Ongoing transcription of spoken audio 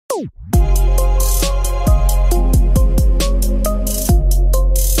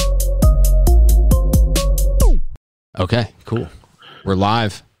Okay, cool. We're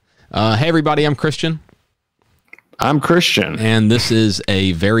live. Hey, everybody, I'm Christian. I'm Christian. And this is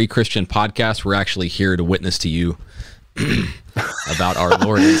a very Christian podcast. We're actually here to witness to you about our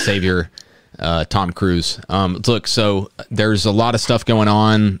Lord and Savior, Tom Cruise. Look, so there's a lot of stuff going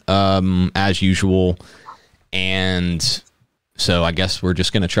on, as usual. And so I guess we're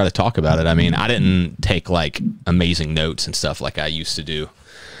just going to try to talk about it. I mean, I didn't take like amazing notes and stuff like I used to do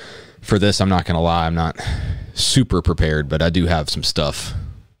for this. I'm not going to lie. I'm not super prepared, but I do have some stuff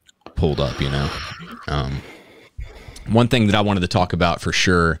pulled up, you know. One thing that I wanted to talk about for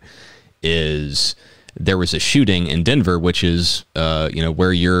sure is there was a shooting in Denver, which is,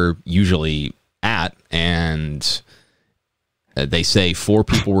 where you're usually at, and they say 4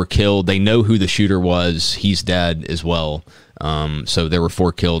 people were killed. They know who the shooter was. He's dead as well. So there were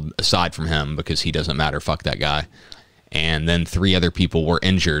 4 killed aside from him because he doesn't matter. Fuck that guy. And then 3 other people were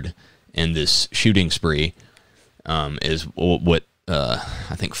injured in this shooting spree, is what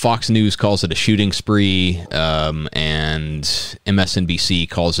I think Fox News calls it a shooting spree, and MSNBC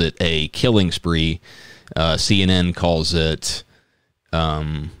calls it a killing spree. CNN calls it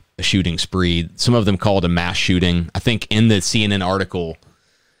a shooting spree. Some of them call it a mass shooting. I think in the CNN article,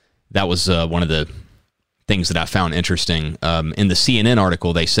 that was one of the things that I found interesting. In the CNN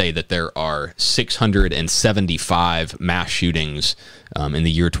article, they say that there are 675 mass shootings in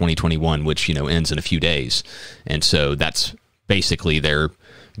the year 2021, which, ends in a few days. And so that's basically they're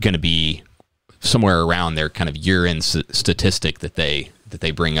going to be somewhere around their kind of year-end statistic that they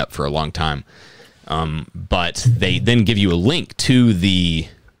bring up for a long time. But they then give you a link to the,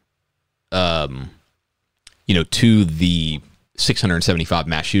 to the 675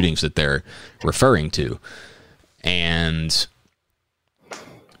 mass shootings that they're referring to. And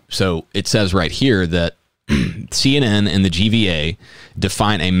so it says right here that CNN and the GVA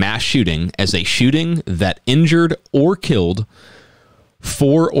define a mass shooting as a shooting that injured or killed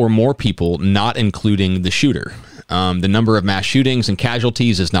 4 or more people, not including the shooter. The number of mass shootings and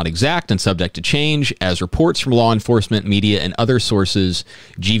casualties is not exact and subject to change, as reports from law enforcement, media, and other sources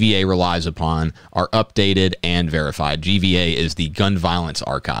GVA relies upon are updated and verified. GVA is the Gun Violence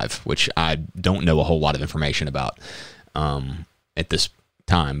Archive, which I don't know a whole lot of information about at this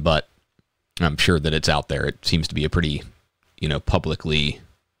time, but I'm sure that it's out there. It seems to be a pretty, publicly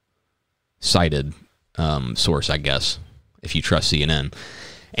cited source, I guess, if you trust CNN.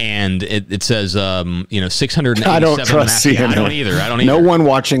 And it says, 687. I don't trust CNN. I don't either. No one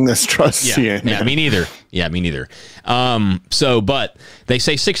watching this trusts CNN. Yeah, me neither. But they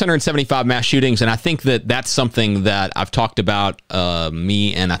say 675 mass shootings, and I think that that's something that I've talked about.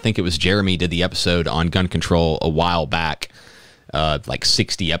 Me and I think it was Jeremy did the episode on gun control a while back, like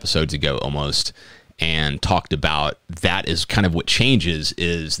 60 episodes ago almost, and talked about that is kind of what changes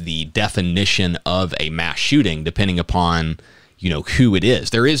is the definition of a mass shooting depending upon who it is.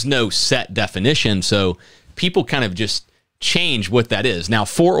 There is no set definition, so people kind of just change what that is. Now,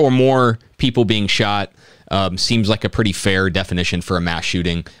 4 or more people being shot seems like a pretty fair definition for a mass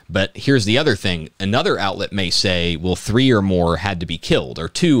shooting, but here's the other thing. Another outlet may say, well, 3 or more had to be killed, or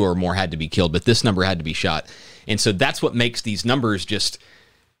 2 or more had to be killed, but this number had to be shot. And so that's what makes these numbers just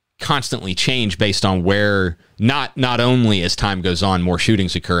constantly change based on where, not only as time goes on, more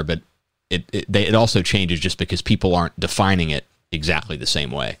shootings occur, but it also changes just because people aren't defining it exactly the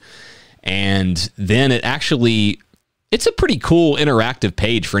same way. And then it's a pretty cool interactive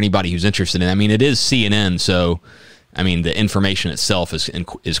page for anybody who's interested in it. I mean, it is CNN, so I mean, the information itself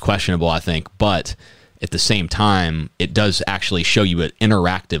is questionable, I think, but at the same time, it does actually show you an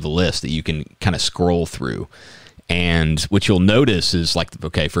interactive list that you can kind of scroll through. And what you'll notice is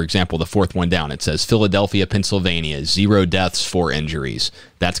for example, the 4th one down, it says Philadelphia, Pennsylvania, 0 deaths, 4 injuries.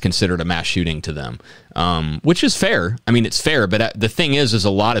 That's considered a mass shooting to them, which is fair. I mean, it's fair, but the thing is a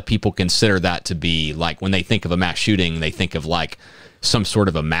lot of people consider that to be like, when they think of a mass shooting, they think of like some sort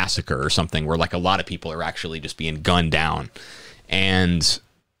of a massacre or something where like a lot of people are actually just being gunned down. And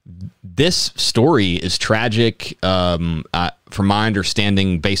this story is tragic, from my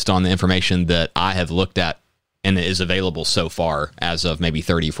understanding, based on the information that I have looked at and is available so far as of maybe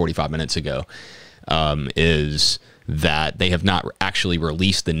 30, 45 minutes ago, is that they have not actually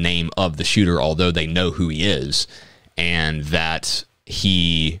released the name of the shooter, although they know who he is, and that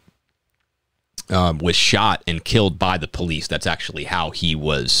he was shot and killed by the police. That's actually how he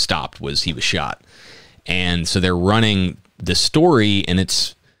was stopped, was he was shot. And so they're running the story, and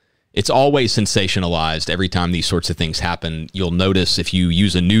it's it's always sensationalized every time these sorts of things happen. You'll notice if you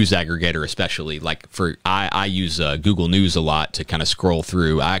use a news aggregator, especially like I use Google News a lot to kind of scroll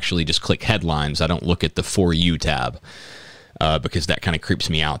through. I actually just click headlines. I don't look at the For You tab because that kind of creeps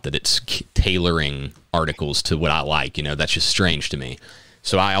me out that it's tailoring articles to what I like. That's just strange to me.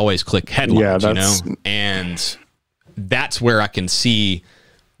 So I always click headlines, and that's where I can see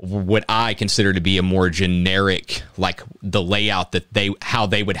what I consider to be a more generic, like the layout that how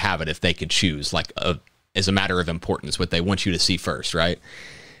they would have it if they could choose, like as a matter of importance, what they want you to see first, right?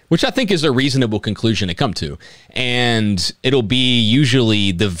 Which I think is a reasonable conclusion to come to. And it'll be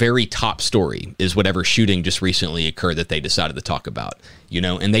usually the very top story is whatever shooting just recently occurred that they decided to talk about,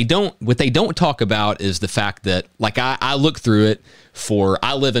 and what they don't talk about is the fact that, like, I look through it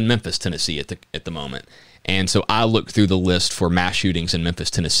I live in Memphis, Tennessee at the moment. And so I looked through the list for mass shootings in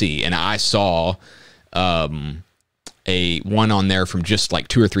Memphis, Tennessee, and I saw a one on there from just like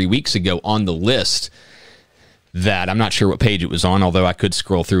 2 or 3 weeks ago on the list that I'm not sure what page it was on, although I could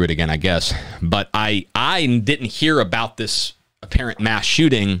scroll through it again, I guess. But I didn't hear about this apparent mass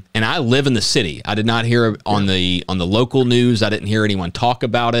shooting, and I live in the city. I did not hear on the local news. I didn't hear anyone talk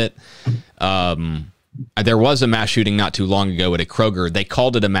about it. There was a mass shooting not too long ago at a Kroger. They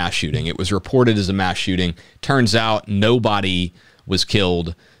called it a mass shooting. It was reported as a mass shooting. Turns out nobody was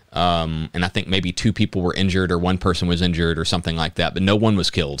killed. And I think maybe 2 people were injured or 1 person was injured or something like that, but no one was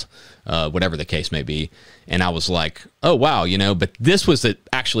killed, whatever the case may be. And I was like, oh, wow, but this was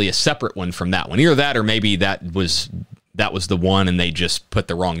actually a separate one from that one. Either that or maybe that was the one and they just put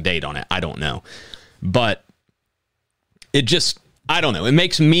the wrong date on it. I don't know. But I don't know. It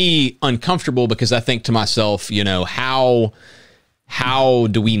makes me uncomfortable because I think to myself, how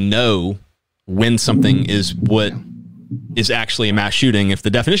do we know when something is what is actually a mass shooting if the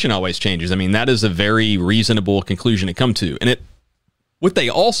definition always changes? I mean, that is a very reasonable conclusion to come to. And what they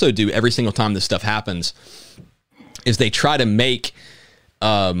also do every single time this stuff happens is they try to make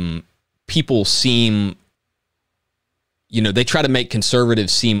people seem, they try to make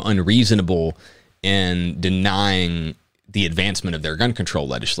conservatives seem unreasonable in denying the advancement of their gun control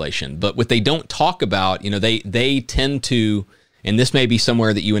legislation. But what they don't talk about, they tend to, and this may be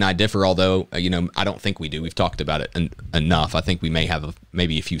somewhere that you and I differ, although, I don't think we do. We've talked about it enough. I think we may have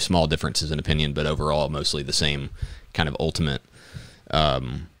maybe a few small differences in opinion, but overall mostly the same kind of ultimate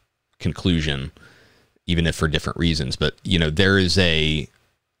conclusion, even if for different reasons. But, there is a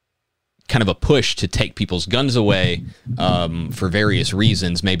kind of a push to take people's guns away for various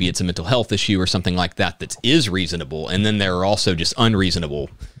reasons. Maybe it's a mental health issue or something like that is reasonable. And then there are also just unreasonable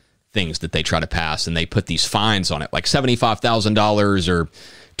things that they try to pass, and they put these fines on it, like $75,000 or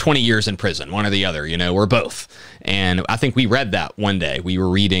 20 years in prison, one or the other, or both. And I think we read that one day. We were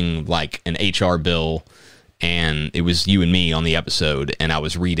reading like an HR bill, and it was you and me on the episode, and I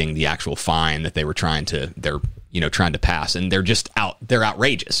was reading the actual fine that they were trying to pass, and they're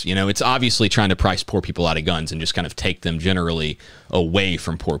outrageous. It's obviously trying to price poor people out of guns and just kind of take them generally away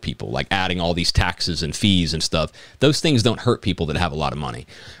from poor people, like adding all these taxes and fees and stuff. Those things don't hurt people that have a lot of money.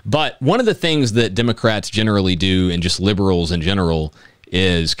 But one of the things that Democrats generally do, and just liberals in general,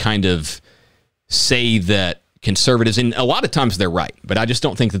 is kind of say that conservatives, and a lot of times they're right, but I just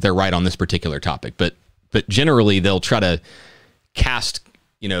don't think that they're right on this particular topic. But generally they'll try to cast,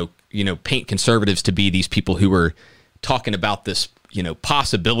 paint conservatives to be these people who are talking about this,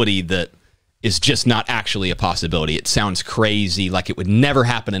 possibility that is just not actually a possibility. It sounds crazy, like it would never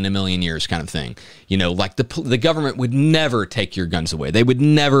happen in a million years kind of thing. Like the government would never take your guns away. They would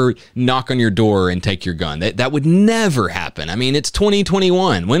never knock on your door and take your gun. That would never happen. I mean, it's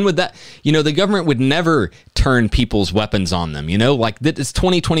 2021. When would that, the government would never turn people's weapons on them, like it's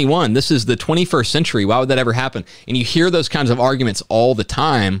 2021. This is the 21st century. Why would that ever happen? And you hear those kinds of arguments all the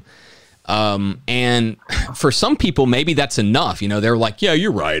time. And for some people, maybe that's enough. They're like, yeah,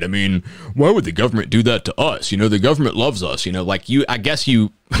 you're right. I mean, why would the government do that to us? The government loves us, I guess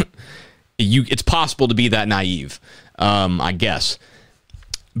it's possible to be that naive, I guess.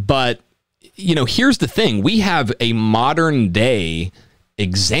 But, here's the thing. We have a modern day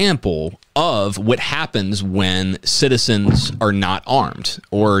example of what happens when citizens are not armed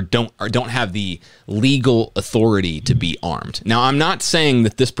or don't have the legal authority to be armed. Now, I'm not saying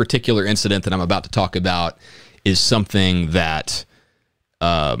that this particular incident that I'm about to talk about is something that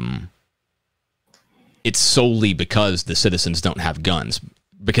it's solely because the citizens don't have guns,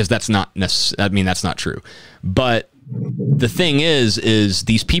 because that's not that's not true. But the thing is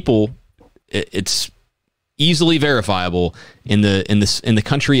these people, it's easily verifiable in the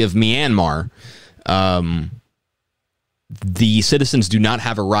country of Myanmar. the citizens do not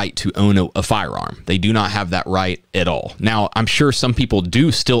have a right to own a firearm. They do not have that right at all. Now, I'm sure some people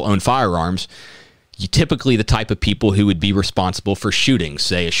do still own firearms. Typically the type of people who would be responsible for shootings,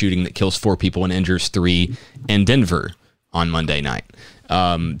 say a shooting that kills 4 people and injures 3 in Denver on Monday night.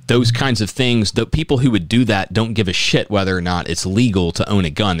 Those kinds of things, the people who would do that don't give a shit whether or not it's legal to own a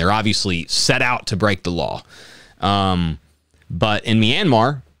gun. They're obviously set out to break the law. But in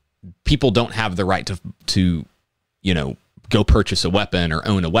Myanmar, people don't have the right to go purchase a weapon or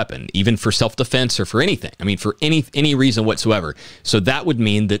own a weapon, even for self-defense or for anything. I mean, for any reason whatsoever. So that would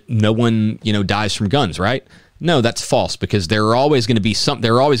mean that no one, dies from guns, right? No, that's false, because there are always going to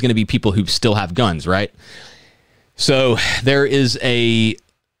be people who still have guns, right? So there is a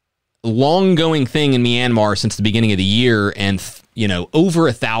long-going thing in Myanmar since the beginning of the year, and over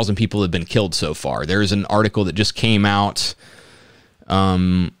 1,000 people have been killed so far. There's an article that just came out.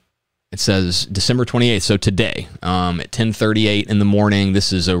 It says December 28th, so today, at 10:38 in the morning.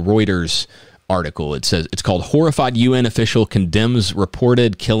 This is a Reuters article. It says it's called "Horrified UN Official Condemns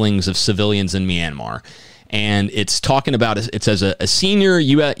Reported Killings of Civilians in Myanmar." And it's talking about, it says a senior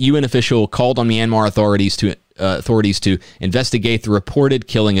UN official called on Myanmar authorities to investigate the reported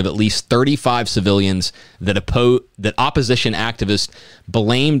killing of at least 35 civilians that opposition activists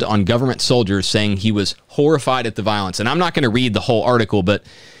blamed on government soldiers, saying he was horrified at the violence. And I'm not going to read the whole article, but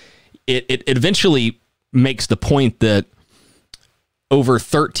it eventually makes the point that over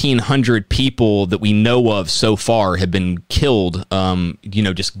 1,300 people that we know of so far have been killed,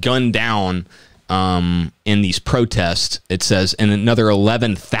 just gunned down in these protests. It says, and another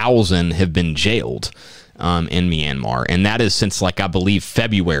 11,000 have been jailed in Myanmar. And that is since, I believe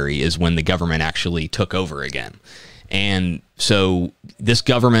February is when the government actually took over again. And so this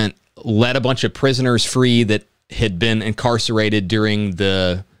government let a bunch of prisoners free that had been incarcerated during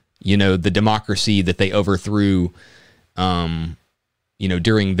the democracy that they overthrew,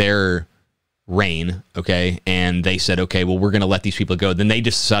 during their reign. Okay. And they said, okay, well, we're going to let these people go. Then they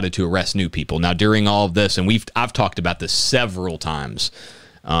just decided to arrest new people. Now, during all of this, and I've talked about this several times,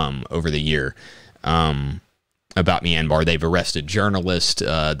 over the year, about Myanmar. They've arrested journalists,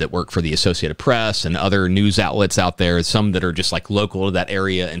 that work for the Associated Press and other news outlets out there, some that are just local to that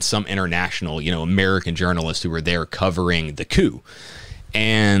area, and some international, American journalists who were there covering the coup.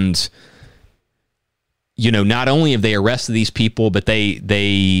 And, not only have they arrested these people, but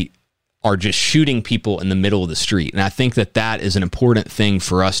they are just shooting people in the middle of the street. And I think that is an important thing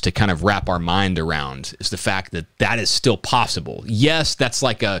for us to kind of wrap our mind around, is the fact that is still possible. Yes, that's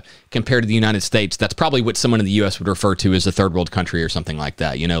compared to the United States, that's probably what someone in the U.S. would refer to as a third world country or something like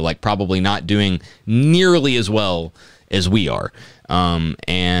that, probably not doing nearly as well as we are.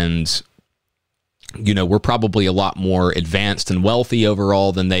 And we're probably a lot more advanced and wealthy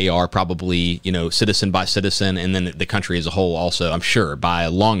overall than they are, probably, citizen by citizen, and then the country as a whole also, I'm sure, by a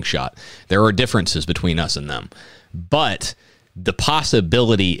long shot. There are differences between us and them. But the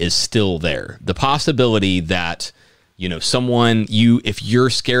possibility is still there. The possibility that, if you're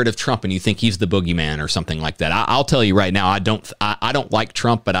scared of Trump and you think he's the boogeyman or something like that, I'll tell you right now, I don't like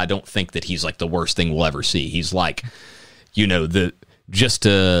Trump, but I don't think that he's the worst thing we'll ever see. He's just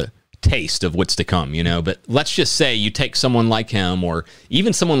a taste of what's to come, but let's just say you take someone like him, or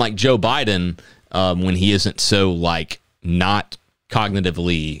even someone like Joe Biden, when he isn't so not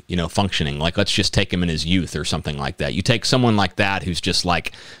cognitively, functioning, let's just take him in his youth or something like that. You take someone like that, who's just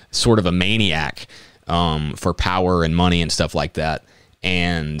sort of a maniac, for power and money and stuff like that,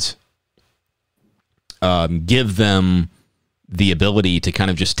 and give them the ability to kind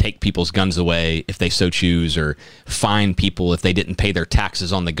of just take people's guns away if they so choose, or fine people if they didn't pay their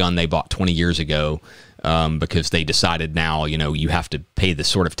taxes on the gun they bought 20 years ago, because they decided now, you have to pay this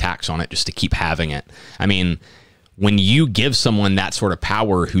sort of tax on it just to keep having it. I mean, when you give someone that sort of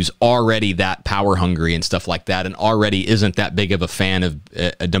power, who's already that power hungry and stuff like that, and already isn't that big of a fan of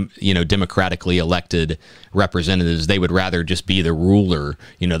democratically elected representatives, they would rather just be the ruler,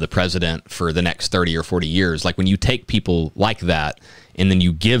 the president for the next 30 or 40 years. When you take people like that and then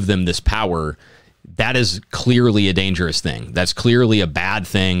you give them this power, that is clearly a dangerous thing. That's clearly a bad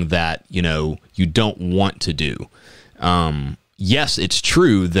thing that you don't want to do. Yes, it's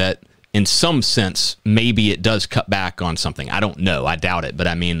true that in some sense, maybe it does cut back on something. I don't know. I doubt it. But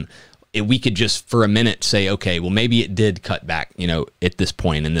I mean, we could just for a minute say, okay, well, maybe it did cut back, at this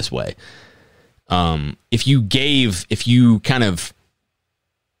point in this way. If you kind of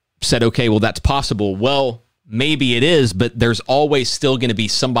said, okay, well, that's possible. Well, maybe it is, but there's always still going to be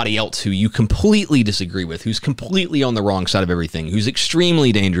somebody else who you completely disagree with, who's completely on the wrong side of everything, who's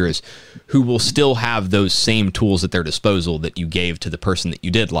extremely dangerous, who will still have those same tools at their disposal that you gave to the person that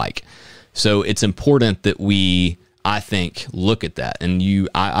you did like. So it's important that we I think, look at that. And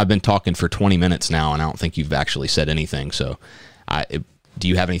I've been talking for 20 minutes now, and I don't think you've actually said anything. So do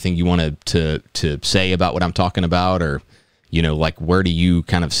you have anything you wanted to say about what I'm talking about? Or, like, where do you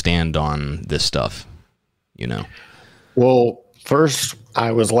kind of stand on this stuff? Well, first,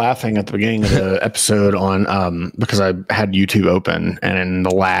 I was laughing at the beginning of the episode on because I had YouTube open and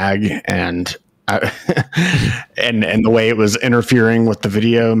the lag and and the way it was interfering with the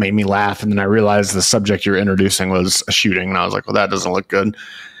video made me laugh. And then I realized the subject you're introducing was a shooting, and I was like, well, that doesn't look good.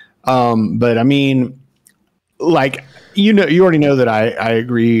 But I mean, like, you already know that I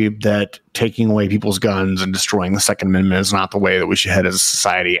agree that taking away people's guns and destroying the Second Amendment is not the way that we should head as a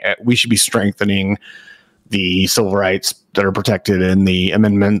society. We should be strengthening the civil rights that are protected in the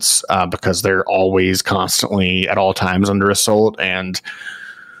amendments because they're always constantly at all times under assault. And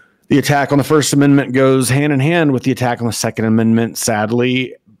the attack on the First Amendment goes hand in hand with the attack on the Second Amendment,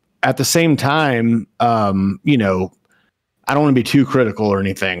 sadly. At the same time, I don't want to be too critical or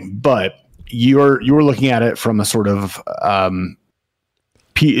anything, but you're looking at it from a sort of,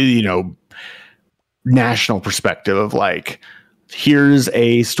 national perspective of like, here's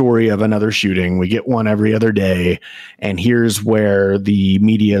a story of another shooting. We get one every other day, and here's where the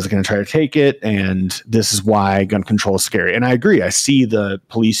media is going to try to take it. And this is why gun control is scary. And I agree. I see the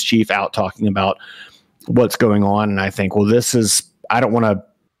police chief out talking about what's going on. And I think, well, I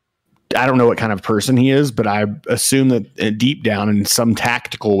don't know what kind of person he is, but I assume that deep down in some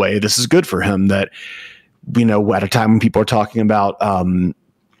tactical way, this is good for him that, at a time when people are talking about,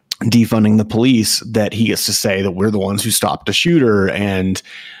 defunding the police, that he gets to say that we're the ones who stopped a shooter, and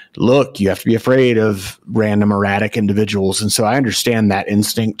look, you have to be afraid of random erratic individuals. And so I understand that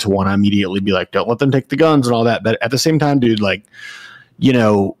instinct to want to immediately be like, don't let them take the guns and all that. But at the same time, dude, like,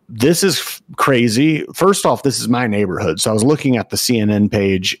 this is crazy. First off, this is my neighborhood. So I was looking at the CNN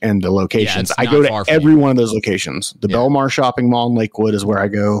page and the locations. Yeah, I go to every one of those locations. The Belmar Shopping Mall in Lakewood is where I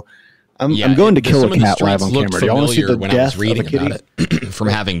go. I'm going to kill a cat live on camera. Do y'all want to see the death of a kitty? About it from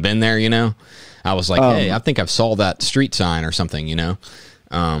having been there, I was like, hey, I think I saw that street sign or something,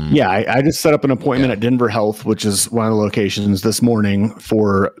 I just set up an appointment at Denver Health, which is one of the locations, this morning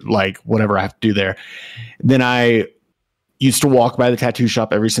for like whatever I have to do there. Then I used to walk by the tattoo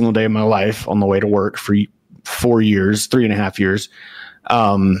shop every single day of my life on the way to work for 3.5 years.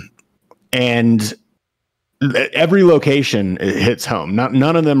 And every location hits home.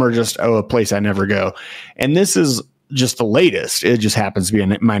 None of them are just, a place I never go. And this is just the latest. It just happens to be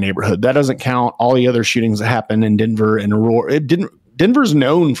in my neighborhood. That doesn't count all the other shootings that happen in Denver and Aurora. Denver's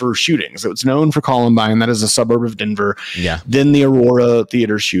known for shootings. It's known for Columbine. That is a suburb of Denver. Yeah. Then the Aurora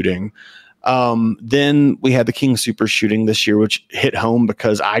Theater shooting. Then we had the King Soopers shooting this year, which hit home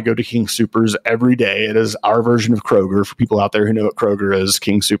because I go to King Soopers every day. It is our version of Kroger. For people out there who know what Kroger is,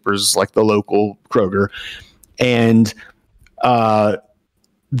 King Soopers is like the local Kroger. And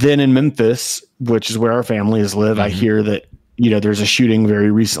then in Memphis, which is where our families live, I hear that, there's a shooting very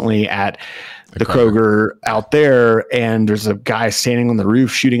recently at the Kroger out there, and there's a guy standing on the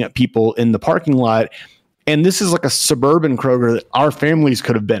roof shooting at people in the parking lot. And this is like a suburban Kroger that our families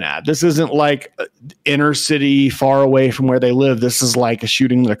could have been at. This isn't like inner city far away from where they live. This is like a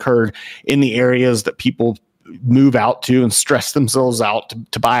shooting that occurred in the areas that people move out to and stress themselves out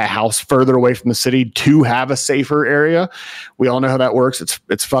to buy a house further away from the city to have a safer area. We all know how that works.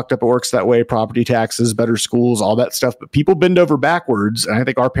 It's fucked up. It works that way. Property taxes, better schools, all that stuff. But people bend over backwards. And I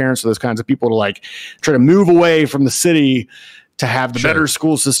think our parents are those kinds of people to like try to move away from the city to have the better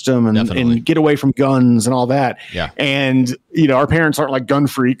school system and get away from guns and all that. Yeah. And, our parents aren't like gun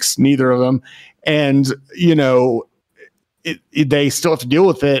freaks, neither of them. And, they still have to deal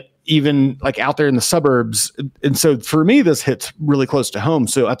with it, even like out there in the suburbs. And so for me, this hits really close to home.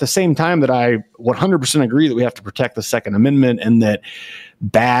 So at the same time that I 100% agree that we have to protect the Second Amendment and that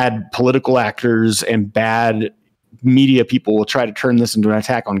bad political actors and bad media people will try to turn this into an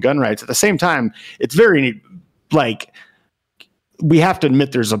attack on gun rights, at the same time, it's very like, we have to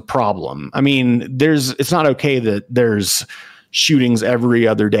admit there's a problem. I mean, it's not okay that there's shootings every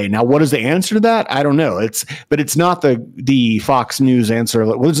other day. Now, what is the answer to that? I don't know. But it's not the Fox News answer.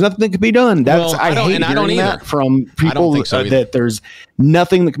 Well, there's nothing that can be done. I hate hearing that from people that there's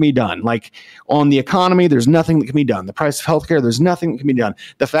nothing that can be done. Like on the economy, there's nothing that can be done. The price of healthcare, there's nothing that can be done.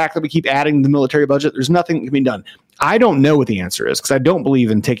 The fact that we keep adding the military budget, there's nothing that can be done. I don't know what the answer is because I don't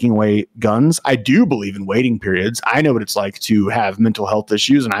believe in taking away guns. I do believe in waiting periods. I know what it's like to have mental health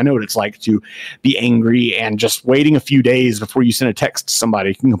issues, and I know what it's like to be angry, and just waiting a few days before you send a text to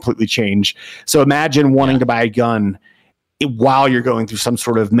somebody can completely change. So imagine wanting to buy a gun while you're going through some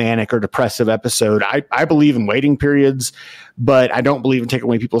sort of manic or depressive episode. I believe in waiting periods, but I don't believe in taking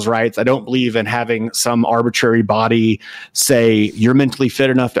away people's rights. I don't believe in having some arbitrary body say you're mentally fit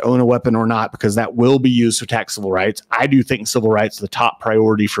enough to own a weapon or not, because that will be used to attack civil rights. I do think civil rights are the top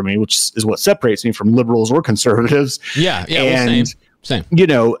priority for me, which is what separates me from liberals or conservatives. Yeah. And, well, same. You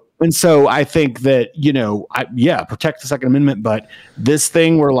know, and so I think that, you know, protect the Second Amendment, but this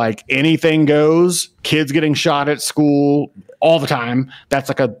thing where like anything goes, kids getting shot at school all the time,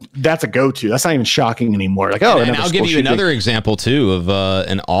 that's a go-to. That's not even shocking anymore. Like, and I'll give you another example too of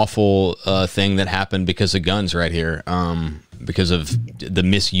an awful thing that happened because of guns right here. Because of the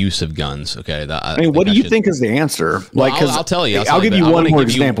misuse of guns. Okay. I mean, what do you think is the answer? Like, well, I'll tell you. I'll give you one more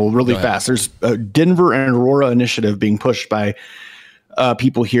example really fast. There's a Denver and Aurora initiative being pushed by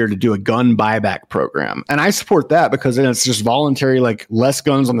people here to do a gun buyback program. And I support that because then it's just voluntary, like less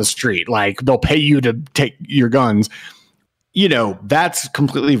guns on the street. Like they'll pay you to take your guns. You know, that's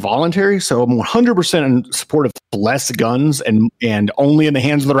completely voluntary. So I'm 100% in support of less guns and only in the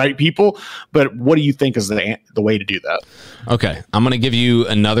hands of the right people. But what do you think is the way to do that? Okay. I'm going to give you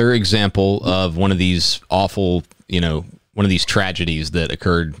another example of one of these awful, you know, one of these tragedies that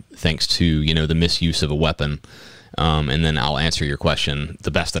occurred thanks to, you know, the misuse of a weapon. And then I'll answer your question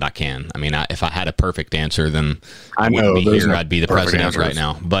the best that I can. I mean, if I had a perfect answer, then I wouldn't be here. I'd be the president right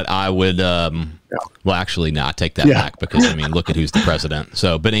now. But I would, well, actually, no, I take that back because, I mean, look at who's the president.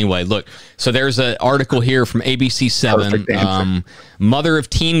 So, but anyway, look. So there's an article here from ABC 7. Mother of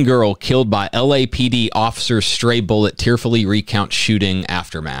teen girl killed by LAPD officer's stray bullet tearfully recounts shooting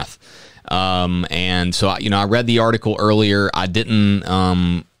aftermath. And so, you know, I read the article earlier. I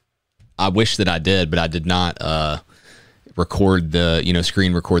didn't... I wish that I did, but I did not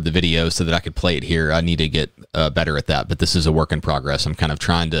screen record the video so that I could play it here. I need to get better at that, but this is a work in progress. I'm kind of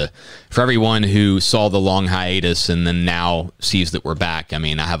trying to, for everyone who saw the long hiatus and then now sees that we're back, I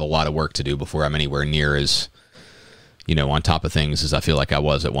mean, I have a lot of work to do before I'm anywhere near as, you know, on top of things as I feel like I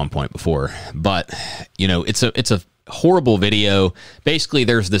was at one point before. But, you know, it's a horrible video. Basically,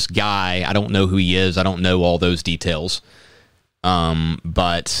 there's this guy. I don't know who he is. I don't know all those details.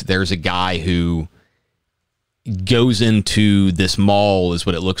 But there's a guy who goes into this mall is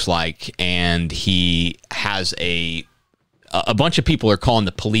what it looks like. And he has a bunch of people are calling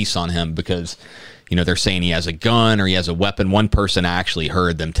the police on him because, you know, they're saying he has a gun or he has a weapon. One person I actually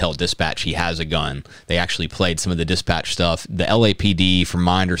heard them tell dispatch he has a gun. They actually played some of the dispatch stuff. The LAPD, from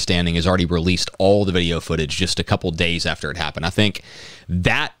my understanding, has already released all the video footage just a couple days after it happened. I think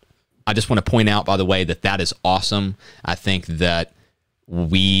that I just want to point out, by the way, that is awesome. I think that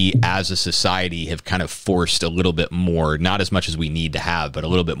we as a society have kind of forced a little bit more, not as much as we need to have, but a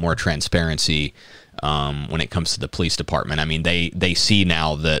little bit more transparency when it comes to the police department. I mean, they see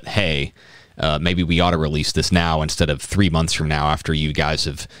now that, hey, maybe we ought to release this now instead of 3 months from now after you guys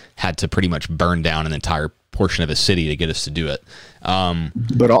have had to pretty much burn down an entire portion of a city to get us to do it.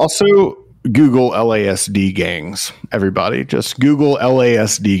 But also... Google LASD gangs, everybody. Just Google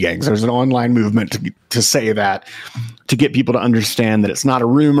LASD gangs. There's an online movement to say that, to get people to understand that it's not a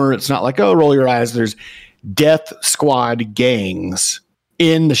rumor. It's not like, oh, roll your eyes. There's death squad gangs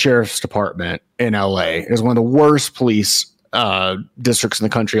in the sheriff's department in LA. It's one of the worst police districts in the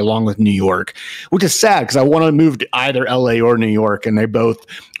country, along with New York, which is sad because I want to move to either LA or New York, and they both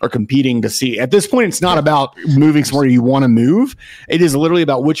are competing to see. At this point, it's not about moving somewhere you want to move. It is literally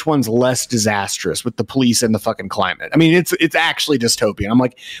about which one's less disastrous with the police and the fucking climate. I mean, it's actually dystopian. I'm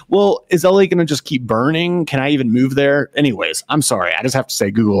like, well, is LA going to just keep burning? Can I even move there? Anyways, I'm sorry. I just have to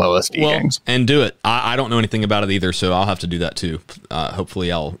say Google LSD gangs. And do it. I don't know anything about it either, so I'll have to do that too.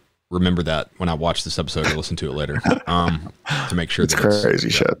 Hopefully I'll remember that when I watch this episode or listen to it later, to make sure it's crazy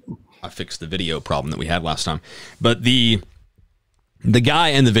shit. I fixed the video problem that we had last time. But the guy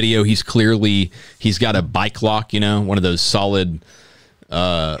in the video, he's got a bike lock, you know, one of those solid,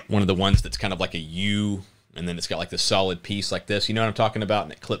 one of the ones that's kind of like a U, and then it's got like the solid piece like this, you know what I'm talking about?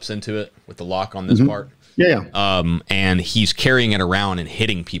 And it clips into it with the lock on this part. Yeah. And he's carrying it around and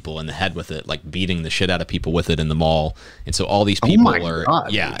hitting people in the head with it, like beating the shit out of people with it in the mall. And so all these people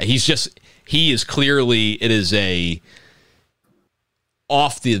God, yeah, he is clearly, it is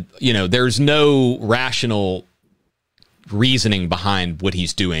there's no rational reasoning behind what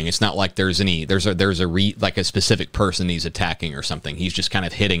he's doing. It's not like there's a specific person he's attacking or something. He's just kind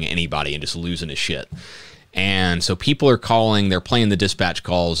of hitting anybody and just losing his shit. And so people are calling, they're playing the dispatch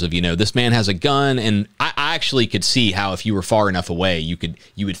calls of, you know, this man has a gun. And I actually could see how if you were far enough away, you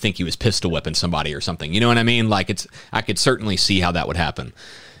would think he was pistol whipping somebody or something. You know what I mean? Like I could certainly see how that would happen.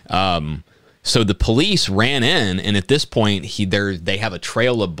 So the police ran in, and at this point, they have a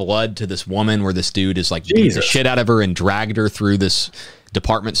trail of blood to this woman where this dude is like beating the shit out of her and dragged her through this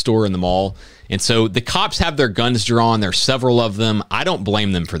department store in the mall. And so the cops have their guns drawn. There's several of them. I don't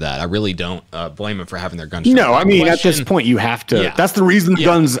blame them for that. I really don't blame them for having their guns drawn. No, I mean, at this point, you have to. Yeah. That's the reason the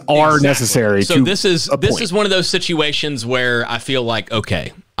guns are necessary. So this is one of those situations where I feel like,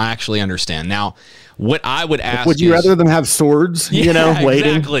 okay, I actually understand. Now, what I would ask would you rather them have swords, waiting?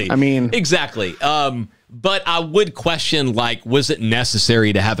 Exactly. I mean. Exactly. But I would question, like, was it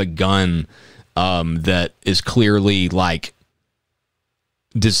necessary to have a gun that is clearly, like,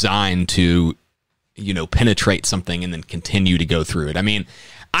 designed to, penetrate something and then continue to go through it? I mean,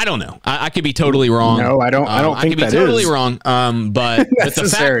 I don't know. I could be totally wrong. No, I don't think that is. I could be totally wrong. But the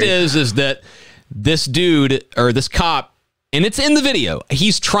fact is that this dude or this cop, and it's in the video,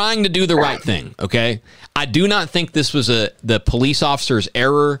 he's trying to do the right thing, okay? I do not think this was the police officer's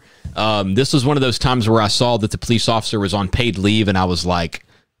error. This was one of those times where I saw that the police officer was on paid leave, and I was like,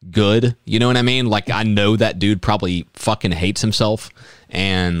 good. You know what I mean? Like, I know that dude probably fucking hates himself,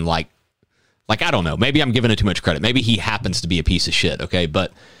 and like I don't know. Maybe I'm giving it too much credit. Maybe he happens to be a piece of shit, okay?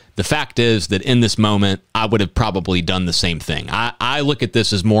 But the fact is that in this moment, I would have probably done the same thing. I look at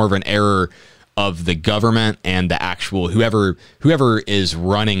this as more of an error of the government and the actual whoever is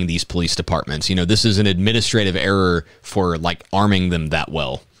running these police departments. This is an administrative error for like arming them that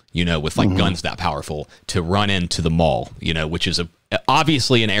well, with like guns that powerful to run into the mall, which is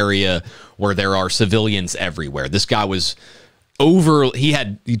obviously an area where there are civilians everywhere. This guy was he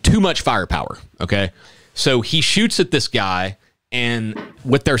had too much firepower. Okay. So he shoots at this guy, and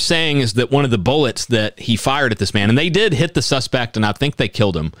what they're saying is that one of the bullets that he fired at this man, and they did hit the suspect, and I think they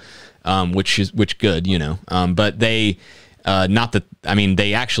killed him. Which good, but they,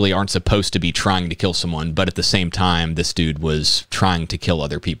 they actually aren't supposed to be trying to kill someone, but at the same time, this dude was trying to kill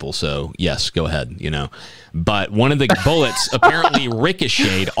other people. So yes, go ahead, but one of the bullets apparently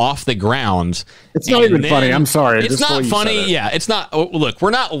ricocheted off the ground. It's not even funny. I'm sorry. It's not funny. Yeah. It's not, look, we're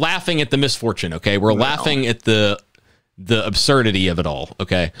not laughing at the misfortune. Okay. We're laughing at the absurdity of it all.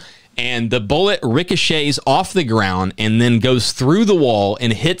 Okay. And the bullet ricochets off the ground and then goes through the wall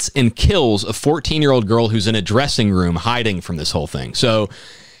and hits and kills a 14-year-old girl who's in a dressing room hiding from this whole thing. So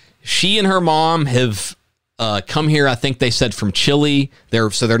she and her mom have come here, I think they said, from Chile. They're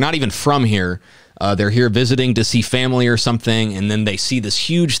not even from here. They're here visiting to see family or something, and then they see this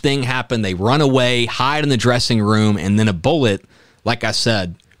huge thing happen. They run away, hide in the dressing room, and then a bullet, like I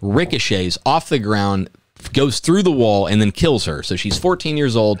said, ricochets off the ground, goes through the wall, and then kills her. So she's 14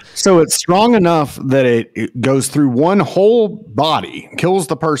 years old. So it's strong enough that it goes through one whole body, kills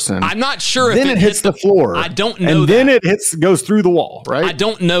the person. I'm not sure then if it hits the floor. I don't know. And then it goes through the wall, right? I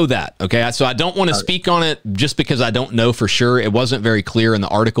don't know that. Okay. So I don't want to speak on it just because I don't know for sure. It wasn't very clear in the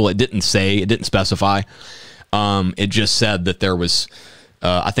article. It didn't specify. It just said that there was,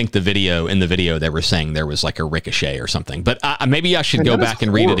 I think in the video, they were saying there was like a ricochet or something, but maybe I should go back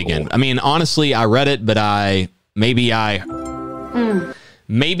and read it again. I mean, honestly, I read it, but maybe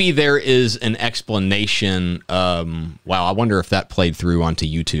there is an explanation. Wow. I wonder if that played through onto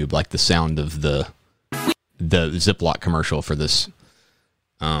YouTube, like the sound of the Ziploc commercial for this,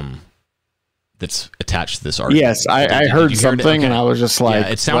 that's attached to this article. Yes, I heard something, and I was just like,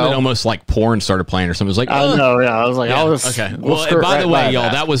 it sounded almost like porn started playing or something. It was like, oh no, yeah, I was like, yeah, okay. Well, by the way, y'all,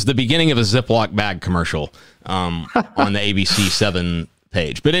 that was the beginning of a Ziploc bag commercial on the ABC 7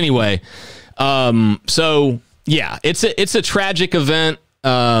 page. But anyway, so yeah, it's a tragic event.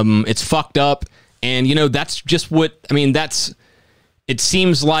 It's fucked up, and that's just what I mean. It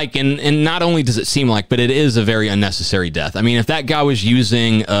seems like, and not only does it seem like, but it is a very unnecessary death. I mean, if that guy was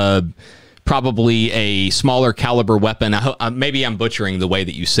using probably a smaller caliber weapon. Maybe I'm butchering the way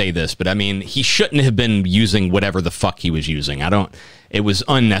that you say this, but I mean, he shouldn't have been using whatever the fuck he was using. It was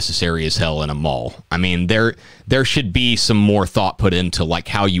unnecessary as hell in a mall. I mean, there should be some more thought put into like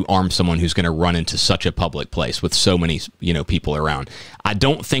how you arm someone who's going to run into such a public place with so many, people around. I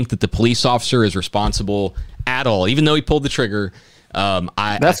don't think that the police officer is responsible at all, even though he pulled the trigger.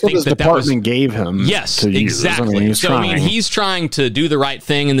 That's what his department gave him. Yes, exactly. He's trying to do the right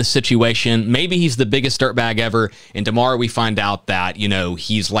thing in this situation. Maybe he's the biggest dirtbag ever, and tomorrow we find out that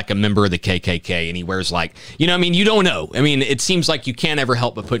he's like a member of the KKK, and he wears like you don't know. I mean, it seems like you can't ever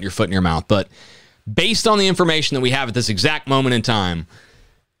help but put your foot in your mouth. But based on the information that we have at this exact moment in time,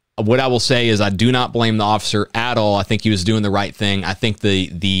 what I will say is I do not blame the officer at all. I think he was doing the right thing. I think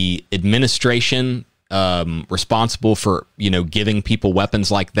the administration responsible for giving people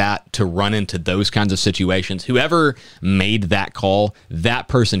weapons like that to run into those kinds of situations, whoever made that call, that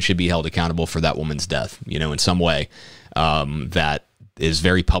person should be held accountable for that woman's death in some way. That is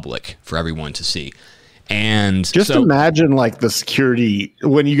very public for everyone to see. And just imagine like the security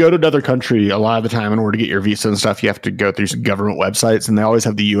when you go to another country. A lot of the time, in order to get your visa and stuff, you have to go through some government websites, and they always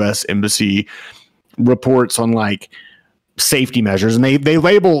have the U.S. Embassy reports on like safety measures, and they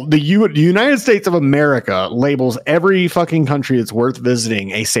label the United States of America labels every fucking country that's worth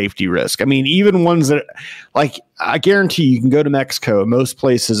visiting a safety risk. I mean, even ones that, like, I guarantee you can go to Mexico, most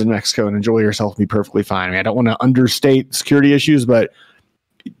places in Mexico, and enjoy yourself and be perfectly fine. I mean, I don't want to understate security issues, but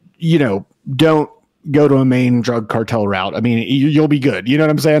don't go to a main drug cartel route. I mean, you'll be good. You know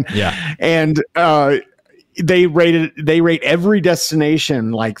what I'm saying? Yeah. And they rate every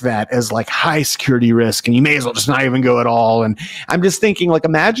destination like that as like high security risk, and you may as well just not even go at all. And I'm just thinking, like,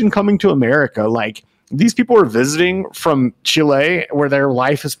 imagine coming to America. Like, these people are visiting from Chile where their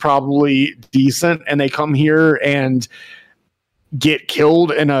life is probably decent, and they come here and get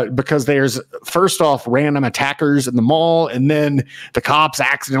killed because there's, first off, random attackers in the mall, and then the cops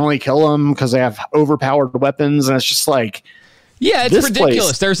accidentally kill them because they have overpowered weapons. And it's just like, yeah, it's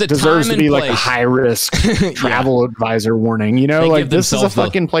ridiculous. There's a deserves time to be and like place. a high risk travel advisor warning. Like, this is a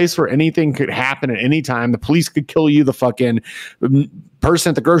fucking place where anything could happen at any time. The police could kill you. The fucking person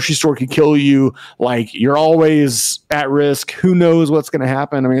at the grocery store could kill you. Like, you're always at risk. Who knows what's going to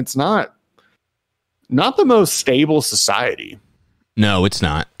happen? I mean, it's not the most stable society. No, it's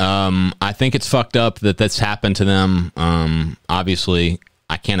not. I think it's fucked up that that's happened to them. Obviously,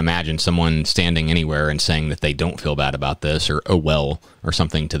 I can't imagine someone standing anywhere and saying that they don't feel bad about this, or oh well, or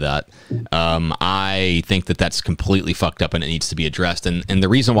something to that. I think that that's completely fucked up and it needs to be addressed. And the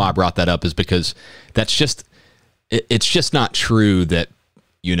reason why I brought that up is because that's just, it's just not true that,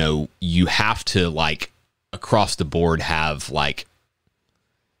 you have to, like, across the board have like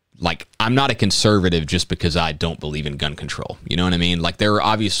I'm not a conservative just because I don't believe in gun control. You know what I mean? Like, there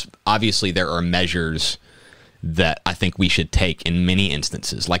are obviously there are measures that I think we should take in many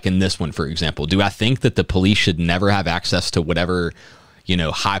instances. Like in this one, for example, do I think that the police should never have access to whatever,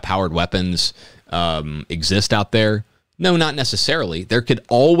 high powered weapons exist out there? No, not necessarily. There could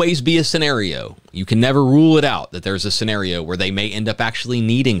always be a scenario. You can never rule it out that there's a scenario where they may end up actually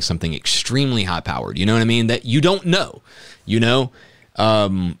needing something extremely high powered. You know what I mean? That you don't know,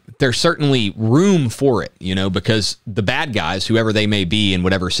 there's certainly room for it, because the bad guys, whoever they may be in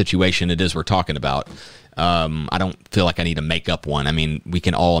whatever situation it is we're talking about, I don't feel like I need to make up one. I mean, we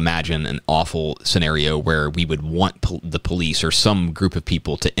can all imagine an awful scenario where we would want the police or some group of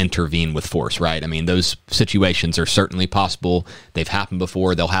people to intervene with force, right? I mean, those situations are certainly possible. They've happened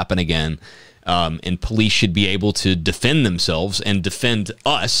before. They'll happen again. And police should be able to defend themselves and defend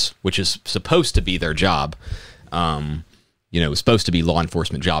us, which is supposed to be their job. It's supposed to be law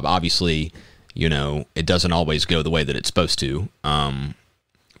enforcement job. Obviously, it doesn't always go the way that it's supposed to.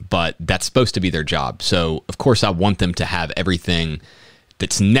 But that's supposed to be their job. So, of course, I want them to have everything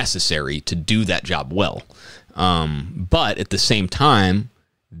that's necessary to do that job well. But at the same time,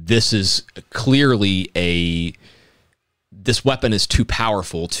 this is clearly this weapon is too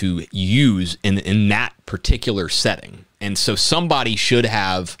powerful to use in that particular setting. And so somebody should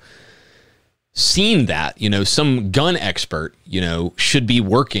have seen that, some gun expert, should be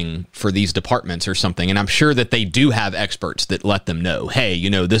working for these departments or something. And I'm sure that they do have experts that let them know, hey,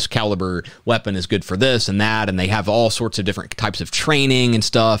 this caliber weapon is good for this and that. And they have all sorts of different types of training and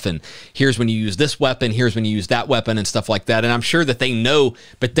stuff. And here's when you use this weapon, here's when you use that weapon and stuff like that. And I'm sure that they know,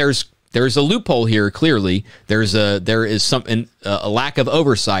 but there's a loophole here. Clearly, there is a lack of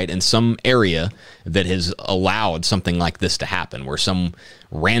oversight in some area that has allowed something like this to happen, where some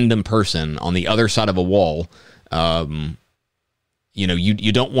random person on the other side of a wall,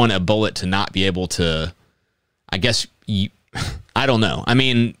 you don't want a bullet to not be able to. I guess I don't know. I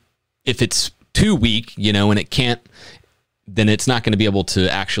mean, if it's too weak, and it can't, then it's not going to be able to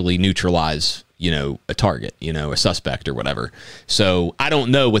actually neutralize a target, a suspect or whatever. So I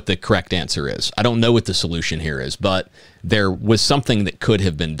don't know what the correct answer is. I don't know what the solution here is, but there was something that could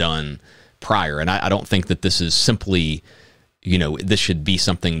have been done prior. And I don't think that this is simply, this should be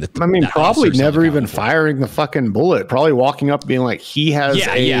something that, probably never even firing the fucking bullet, probably walking up being like, he has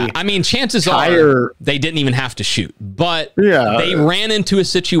I mean, chances are they didn't even have to shoot, but they ran into a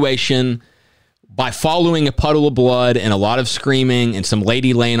situation by following a puddle of blood and a lot of screaming and some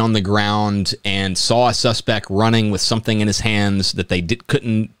lady laying on the ground, and saw a suspect running with something in his hands that they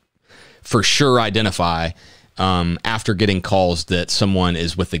couldn't for sure identify, after getting calls that someone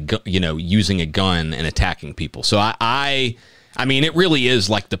is with using a gun and attacking people. So I mean, it really is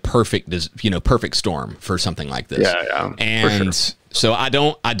like the perfect storm for something like this. Yeah. And so I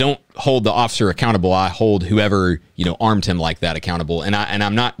don't hold the officer accountable. I hold whoever, armed him like that accountable. And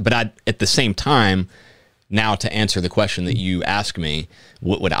I'm not, but at the same time, now to answer the question that you ask me,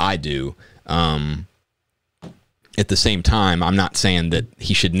 what would I do? At the same time, I'm not saying that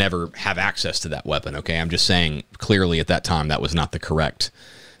he should never have access to that weapon. Okay. I'm just saying clearly at that time, that was not the correct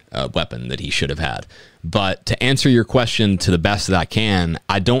weapon that he should have had. But to answer your question to the best that I can,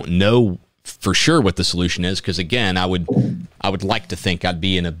 I don't know for sure what the solution is. Cause again, I would like to think I'd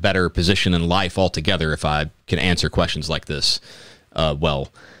be in a better position in life altogether if I can answer questions like this.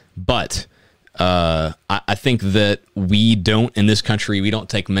 But I think that we don't, in this country, we don't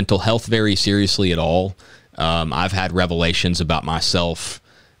take mental health very seriously at all. I've had revelations about myself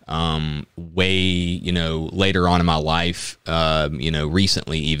way, later on in my life,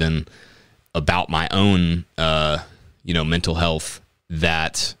 recently even about my own, mental health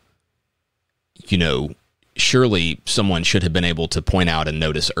that, surely someone should have been able to point out and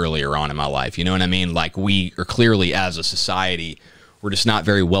notice earlier on in my life. You know what I mean? Like we are clearly, as a society, we're just not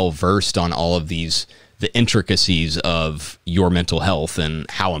very well versed on all of the intricacies of your mental health and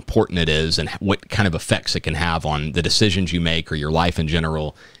how important it is and what kind of effects it can have on the decisions you make or your life in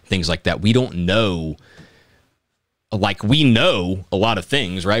general, things like that. We don't know, like we know a lot of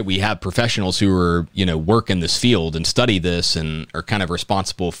things, right? We have professionals who are, work in this field and study this and are kind of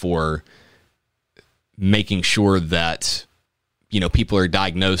responsible for making sure that, people are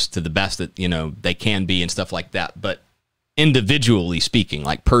diagnosed to the best that, they can be and stuff like that. But individually speaking,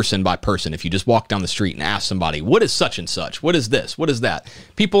 like person by person, if you just walk down the street and ask somebody, what is such and such? What is this? What is that?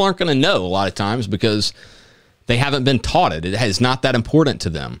 People aren't going to know a lot of times because they haven't been taught it. It is not that important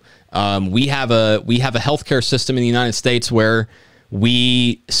to them. We have a healthcare system in the United States where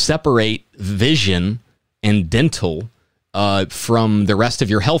we separate vision and dental from the rest of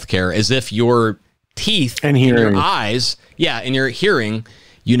your healthcare, as if your teeth and your eyes, and your hearing,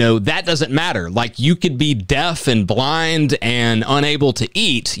 that doesn't matter. Like you could be deaf and blind and unable to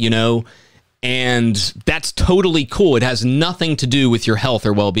eat, and that's totally cool. It has nothing to do with your health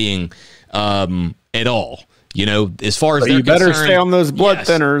or well-being at all. As far as you better stay on those blood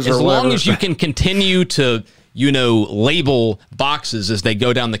thinners. As long as you can continue to, label boxes as they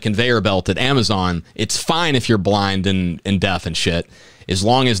go down the conveyor belt at Amazon, it's fine if you're blind and deaf and shit, as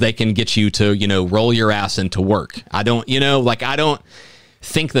long as they can get you to, roll your ass into work. I don't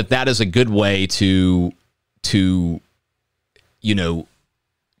think that is a good way to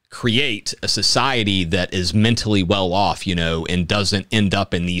create a society that is mentally well off, and doesn't end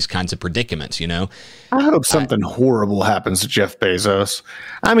up in these kinds of predicaments, I hope something horrible happens to Jeff Bezos.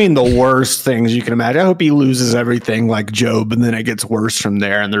 I mean, the worst things you can imagine. I hope he loses everything like Job, and then it gets worse from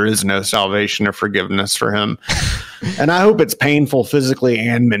there, and there is no salvation or forgiveness for him. And I hope it's painful physically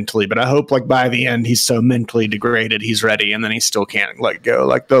and mentally, but I hope like by the end, he's so mentally degraded, he's ready, and then he still can't let go.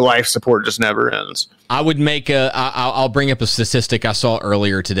 Like the life support just never ends. I would I'll bring up a statistic I saw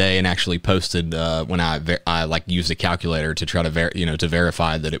earlier today and actually posted when I used a calculator to try to to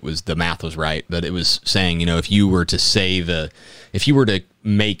verify that the math was right. But it was saying, if you were to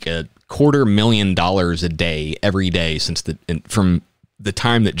make $250,000 a day every day from the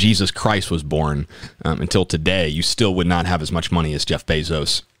time that Jesus Christ was born until today, you still would not have as much money as Jeff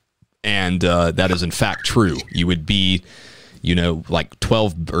Bezos. And that is in fact true. You would be, like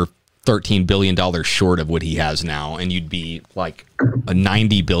 12 or $13 billion short of what he has now, and you'd be like a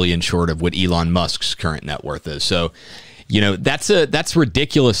 90 billion short of what Elon Musk's current net worth is. So, that's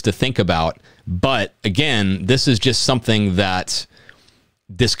ridiculous to think about. But again, this is just something that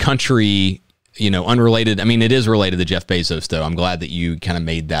this country, unrelated. I mean, it is related to Jeff Bezos, though. I'm glad that you kind of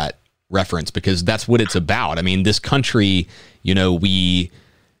made that reference because that's what it's about. I mean, this country, we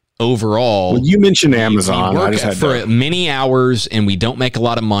overall, well, you mentioned Amazon. We work for many hours and we don't make a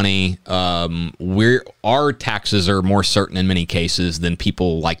lot of money. Our taxes are more certain in many cases than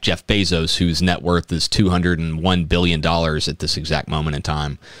people like Jeff Bezos, whose net worth is $201 billion at this exact moment in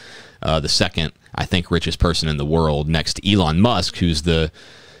time. The second, I think, richest person in the world, next to Elon Musk, who's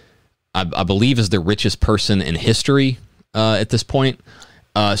I believe is the richest person in history at this point.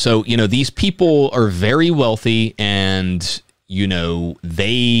 So, these people are very wealthy and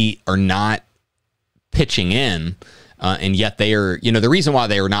they are not pitching in, and yet they are, the reason why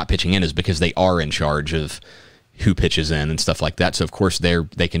they are not pitching in is because they are in charge of who pitches in and stuff like that. So of course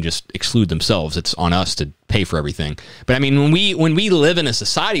they can just exclude themselves. It's on us to pay for everything. But I mean, when we live in a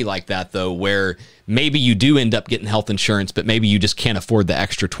society like that, though, where maybe you do end up getting health insurance, but maybe you just can't afford the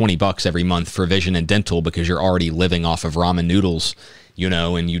extra $20 every month for vision and dental because you're already living off of ramen noodles,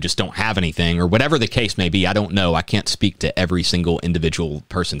 and you just don't have anything, or whatever the case may be. I don't know. I can't speak to every single individual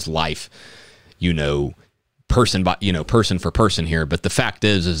person's life, person for person here. But the fact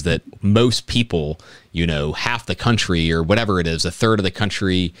is that most people, half the country or whatever it is, a third of the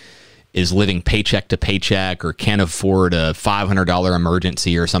country is living paycheck to paycheck or can't afford a $500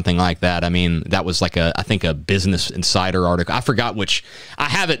 emergency or something like that. I mean, that was like I think a Business Insider article. I forgot which. I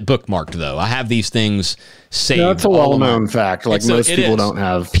have it bookmarked though. I have these things saved. That's a well-known fact. Like most people don't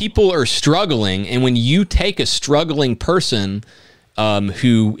have. People are struggling, and when you take a struggling person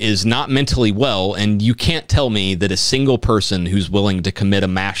who is not mentally well, and you can't tell me that a single person who's willing to commit a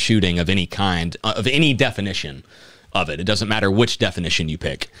mass shooting of any kind, of any definition of it doesn't matter which definition you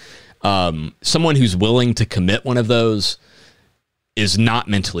pick, someone who's willing to commit one of those is not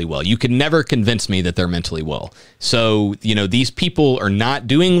mentally well. You can never convince me that they're mentally well. So, these people are not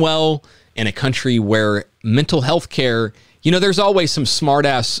doing well in a country where mental health care, there's always some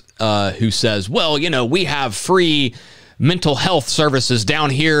smartass who says, well, we have free mental health services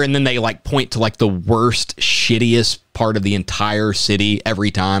down here, and then they like point to like the worst, shittiest part of the entire city every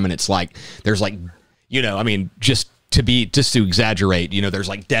time, and it's like there's like, just to exaggerate, there's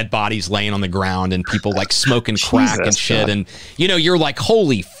like dead bodies laying on the ground and people like smoking crack and shit. God. And, you're like,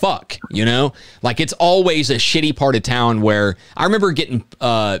 holy fuck, like it's always a shitty part of town where I remember getting,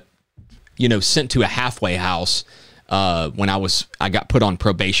 sent to a halfway house when I got put on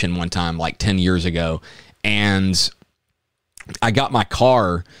probation one time, like 10 years ago. And I got my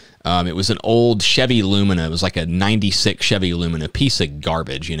car. It was an old Chevy Lumina. It was like a 96 Chevy Lumina, piece of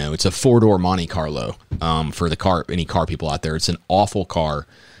garbage. It's a 4-door Monte Carlo for any car people out there. It's an awful car.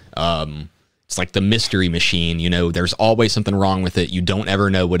 It's like the mystery machine. There's always something wrong with it. You don't ever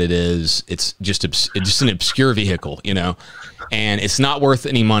know what it is. It's just an obscure vehicle, and it's not worth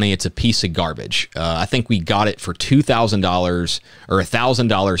any money. It's a piece of garbage. I think we got it for $2,000 or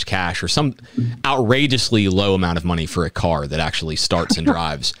 $1,000 cash or some outrageously low amount of money for a car that actually starts and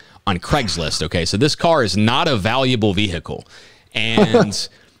drives on Craigslist. Okay, so this car is not a valuable vehicle, and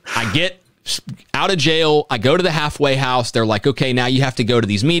I get out of jail. I go to the halfway house. They're like, okay, now you have to go to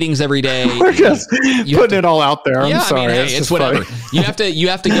these meetings every day. We're just putting it all out there. I'm sorry. Hey, it's whatever. You have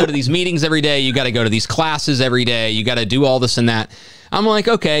to go to these meetings every day. You got to go to these classes every day. You got to do all this and that. I'm like,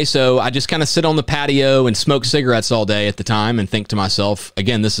 okay, so I just kind of sit on the patio and smoke cigarettes all day at the time and think to myself,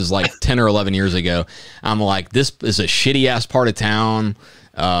 again, this is like 10 or 11 years ago. I'm like, this is a shitty ass part of town.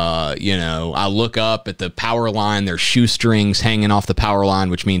 I look up at the power line, there's shoestrings hanging off the power line,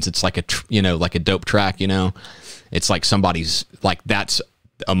 which means it's like like a dope track, it's like somebody's like, that's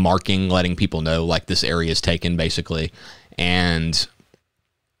a marking letting people know like this area is taken basically. And,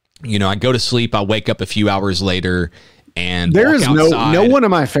 I go to sleep, I wake up a few hours later and there is no one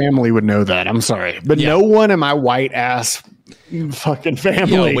in my family would know that. I'm sorry, but no one in my white ass fucking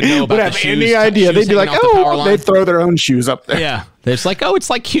family would have any idea. They'd be like, they'd throw their own shoes up there. Yeah. It's like, it's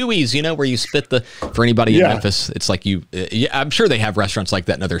like Huey's, where you spit for anybody in Memphis, it's like I'm sure they have restaurants like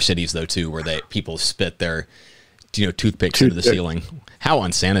that in other cities though too, where people spit their, toothpicks into the ceiling. How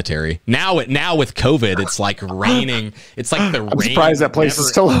unsanitary. Now with COVID, it's like raining. It's like the rain. I'm surprised that place is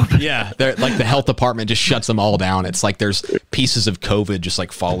still open. Yeah. They're like the health department just shuts them all down. It's like there's pieces of COVID just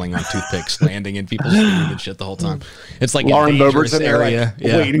like falling on toothpicks, landing in people's food and shit the whole time. It's like Lauren a dangerous area.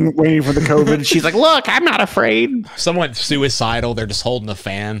 Like, waiting for the COVID. She's like, look, I'm not afraid. Someone suicidal. They're just holding the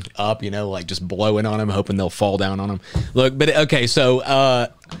fan up, like just blowing on them, hoping they'll fall down on them. Look, but okay, so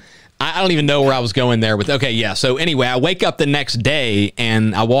I don't even know where I was going there with. Okay, yeah. So anyway, I wake up the next day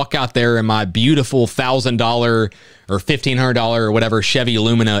and I walk out there and my beautiful $1,000 or $1,500 or whatever Chevy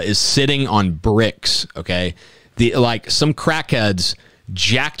Lumina is sitting on bricks. Okay, some crackheads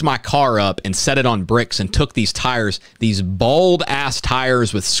jacked my car up and set it on bricks and took these tires, these bald ass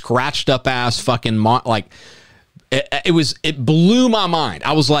tires with scratched up ass fucking it blew my mind.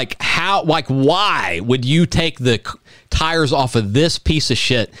 I was like, why would you take the tires off of this piece of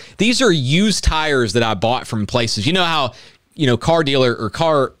shit? These are used tires that I bought from places. You know how, car dealer or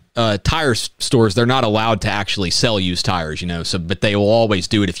car tire stores, they're not allowed to actually sell used tires, but they will always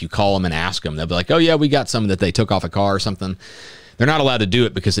do it if you call them and ask them. They'll be like, oh yeah, we got some that they took off a car or something. They're not allowed to do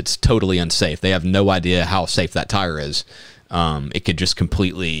it because it's totally unsafe. They have no idea how safe that tire is. It could just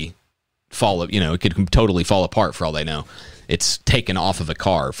completely it could totally fall apart for all they know. It's taken off of a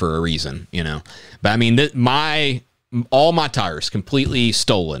car for a reason, But I mean, all my tires completely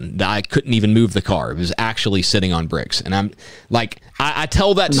stolen. I couldn't even move the car. It was actually sitting on bricks. And I'm like, I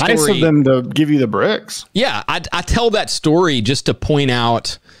tell that story. Nice of them to give you the bricks. Yeah, I tell that story just to point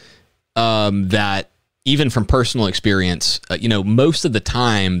out that even from personal experience, most of the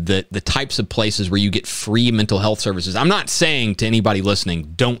time the types of places where you get free mental health services, I'm not saying to anybody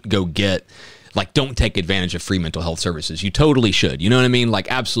listening, don't take advantage of free mental health services. You totally should. You know what I mean?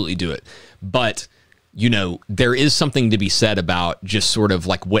 Like, absolutely do it. But there is something to be said about just sort of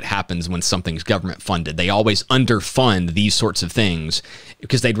like what happens when something's government funded. They always underfund these sorts of things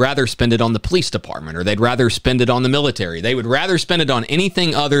because they'd rather spend it on the police department, or they'd rather spend it on the military. They would rather spend it on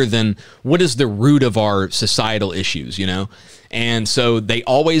anything other than what is the root of our societal issues, And so they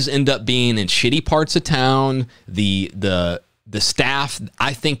always end up being in shitty parts of town. The staff,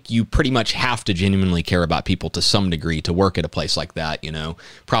 I think you pretty much have to genuinely care about people to some degree to work at a place like that,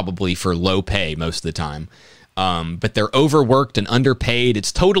 probably for low pay most of the time. But they're overworked and underpaid.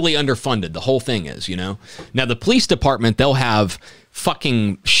 It's totally underfunded. The whole thing is, Now, the police department, they'll have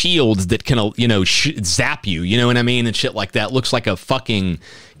fucking shields that can, zap you, you know what I mean? And shit like that. Looks like a fucking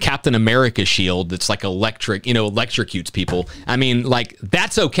Captain America shield that's like electric, electrocutes people. I mean, like,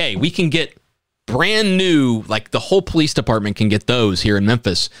 that's okay. We can get brand new, like the whole police department can get those here in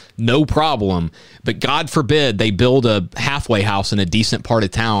Memphis, no problem. But God forbid they build a halfway house in a decent part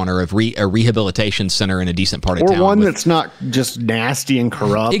of town, or a rehabilitation center in a decent part of town. Or one that's not just nasty and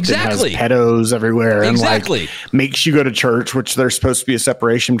corrupt. Exactly. And has pedos everywhere. Exactly. And like makes you go to church, which there's supposed to be a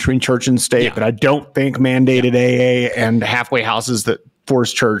separation between church and state. Yeah. But I don't think mandated AA and halfway houses that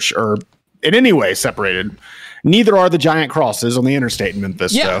force church are in any way separated. Neither are the giant crosses on the interstate in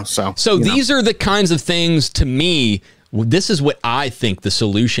Memphis. Yeah. So these are the kinds of things, to me, this is what I think the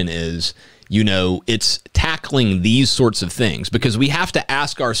solution is. It's tackling these sorts of things, because we have to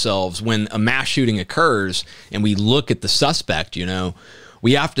ask ourselves, when a mass shooting occurs and we look at the suspect,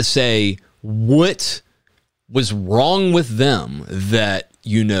 we have to say, what was wrong with them that,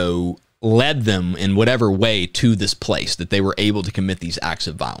 led them in whatever way to this place that they were able to commit these acts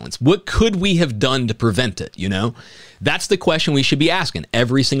of violence? What could we have done to prevent it? That's the question we should be asking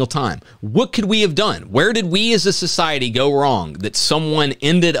every single time. What could we have done? Where did we as a society go wrong that someone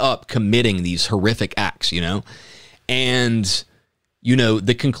ended up committing these horrific acts, And,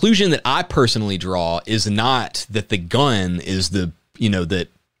 the conclusion that I personally draw is not that the gun is the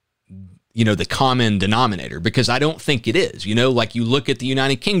common denominator, because I don't think it is. Like you look at the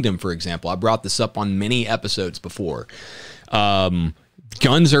United Kingdom, for example. I brought this up on many episodes before.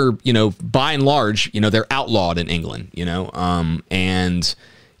 Guns are, by and large, they're outlawed in England, and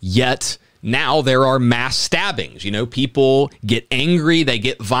yet now there are mass stabbings. People get angry, they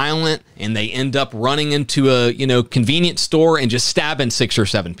get violent, and they end up running into a, convenience store and just stabbing 6 or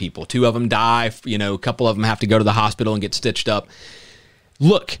 7 people. 2 of them die, a couple of them have to go to the hospital and get stitched up.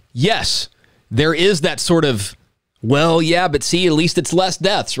 Look, yes, there is that sort of, well, yeah, but see, at least it's less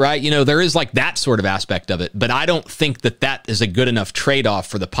deaths, right? There is like that sort of aspect of it. But I don't think that is a good enough trade-off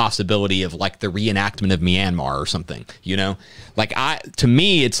for the possibility of like the reenactment of Myanmar or something, Like to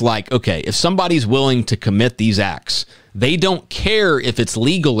me, it's like, okay, if somebody's willing to commit these acts, they don't care if it's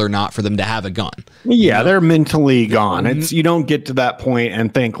legal or not for them to have a gun. Yeah, they're mentally gone. It's, you don't get to that point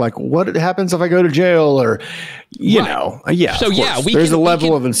and think like, what happens if I go to jail, or yeah. So there's a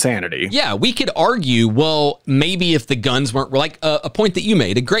level of insanity. Yeah, we could argue, well, maybe if the guns weren't, like a point that you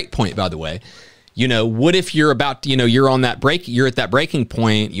made, a great point, by the way. What if you're about, you're on that you're at that breaking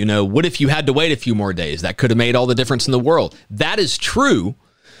point, what if you had to wait a few more days? That could have made all the difference in the world. That is true.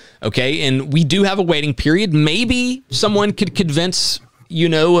 Okay, and we do have a waiting period. Maybe someone could convince,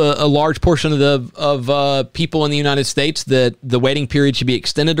 a large portion of people in the United States that the waiting period should be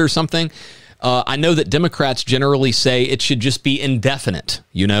extended or something. I know that Democrats generally say it should just be indefinite.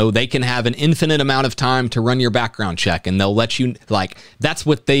 They can have an infinite amount of time to run your background check, and they'll let you, like, that's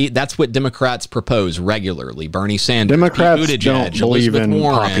what Democrats propose regularly. Bernie Sanders, Democrats Pete Buttigieg, don't believe Elizabeth in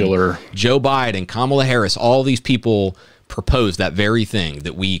Warren, popular. Joe Biden, Kamala Harris, all these people propose that very thing,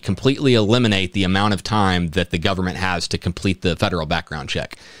 that we completely eliminate the amount of time that the government has to complete the federal background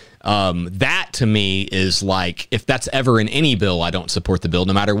check. That to me is like, if that's ever in any bill, I don't support the bill,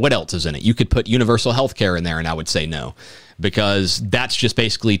 no matter what else is in it. You could put universal health care in there and I would say no, because that's just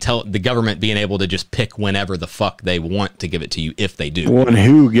basically the government being able to just pick whenever the fuck they want to give it to you, if they do. Well, and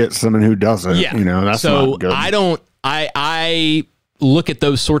who gets them and who doesn't? Yeah. That's not good. I look at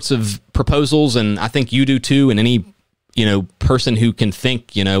those sorts of proposals, and I think you do too, and any person who can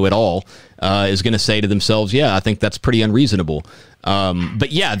think, at all, is going to say to themselves, yeah, I think that's pretty unreasonable.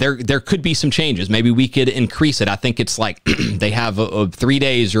 But yeah, there could be some changes. Maybe we could increase it. I think it's like they have 3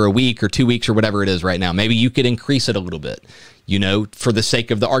 days or a week or 2 weeks or whatever it is right now. Maybe you could increase it a little bit, for the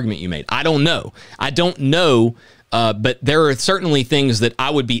sake of the argument you made. I don't know. But there are certainly things that I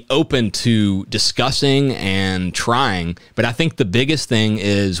would be open to discussing and trying. But I think the biggest thing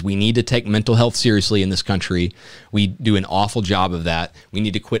is we need to take mental health seriously in this country. We do an awful job of that. We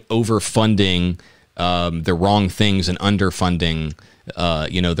need to quit overfunding the wrong things and underfunding,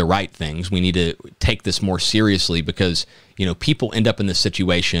 the right things. We need to take this more seriously, because, people end up in this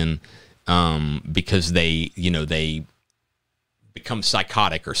situation because they become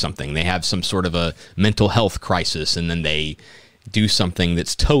psychotic or something. They have some sort of a mental health crisis, and then they do something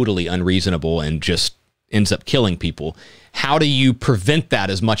that's totally unreasonable and just ends up killing people. How do you prevent that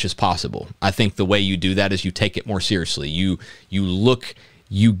as much as possible? I think the way you do that is you take it more seriously. You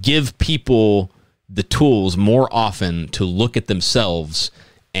give people the tools more often to look at themselves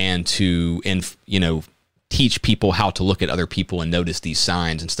and to teach people how to look at other people and notice these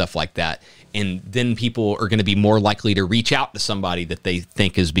signs and stuff like that. And then people are going to be more likely to reach out to somebody that they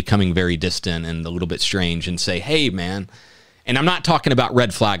think is becoming very distant and a little bit strange and say, hey, man. And I'm not talking about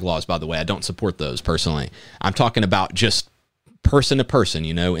red flag laws, by the way. I don't support those personally. I'm talking about just person to person,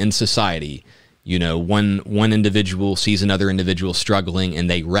 in society. One individual sees another individual struggling and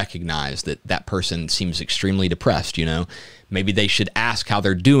they recognize that person seems extremely depressed, Maybe they should ask how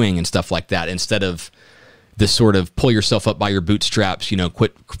they're doing and stuff like that instead of this sort of pull yourself up by your bootstraps,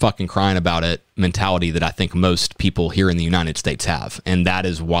 quit fucking crying about it mentality that I think most people here in the United States have. And that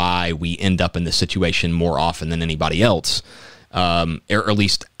is why we end up in this situation more often than anybody else. Or at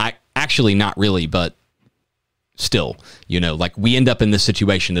least, actually not really, but still, we end up in this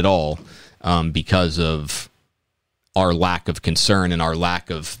situation at all because of our lack of concern and our lack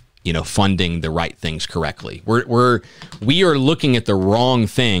of funding the right things correctly. We are looking at the wrong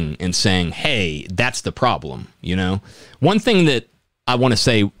thing and saying, hey, that's the problem. One thing that I want to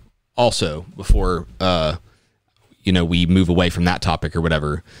say also before we move away from that topic or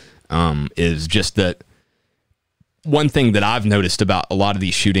whatever is just that one thing that I've noticed about a lot of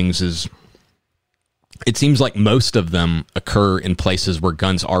these shootings is it seems like most of them occur in places where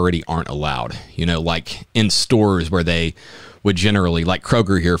guns already aren't allowed, like in stores where they would generally, like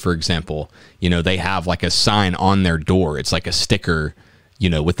Kroger here, for example, they have like a sign on their door. It's like a sticker,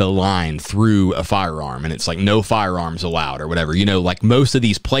 with a line through a firearm, and it's like no firearms allowed or whatever. Like most of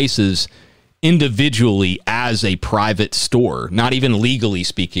these places individually as a private store, not even legally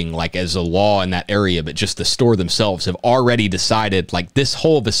speaking, like as a law in that area, but just the store themselves have already decided like this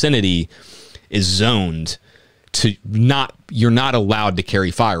whole vicinity is zoned to you're not allowed to carry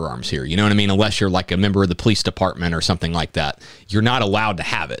firearms here. You know what I mean? Unless you're like a member of the police department or something like that, you're not allowed to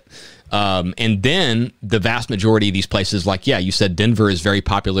have it. And then the vast majority of these places, like, yeah, you said Denver is very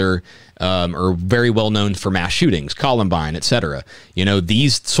popular or very well known for mass shootings, Columbine, etc.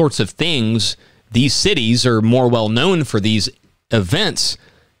 These sorts of things, these cities are more well known for these events,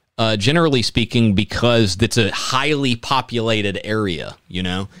 generally speaking, because it's a highly populated area,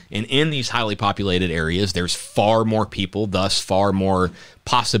 and in these highly populated areas, there's far more people, thus far more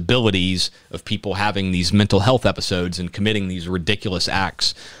possibilities of people having these mental health episodes and committing these ridiculous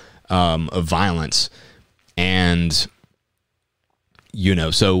acts of violence. And, so,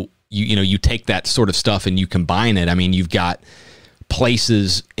 you take that sort of stuff and you combine it. I mean, you've got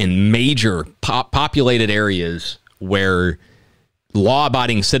places in major populated areas where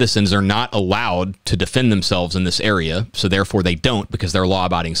law-abiding citizens are not allowed to defend themselves in this area, so therefore they don't because they're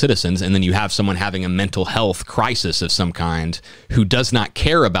law-abiding citizens. And then you have someone having a mental health crisis of some kind who does not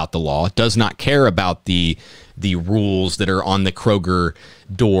care about the law, does not care about the rules that are on the Kroger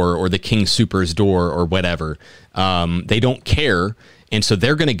door or the King Soopers door or whatever. They don't care. And so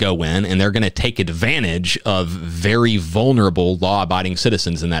they're going to go in and they're going to take advantage of very vulnerable law-abiding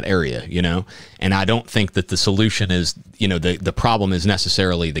citizens in that area, And I don't think that the solution is, the problem is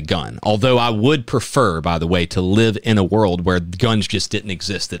necessarily the gun. Although I would prefer, by the way, to live in a world where guns just didn't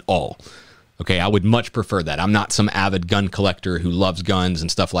exist at all. Okay, I would much prefer that. I'm not some avid gun collector who loves guns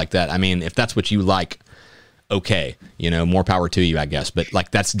and stuff like that. I mean, if that's what you like, okay, more power to you, I guess. But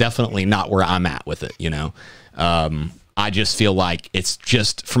like, that's definitely not where I'm at with it, I just feel like it's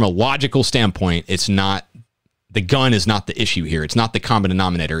just from a logical standpoint, it's not, the gun is not the issue here. It's not the common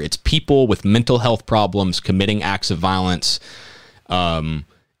denominator. It's people with mental health problems committing acts of violence in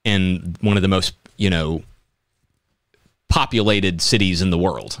one of the most, populated cities in the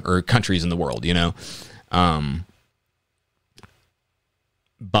world or countries in the world,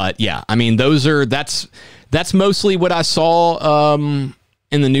 But yeah, I mean, that's mostly what I saw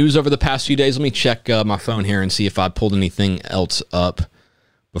in the news over the past few days. Let me check my phone here and see if I pulled anything else up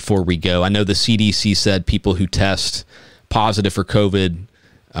before we go. I know the CDC said people who test positive for COVID,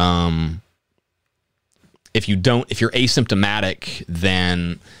 if you're asymptomatic,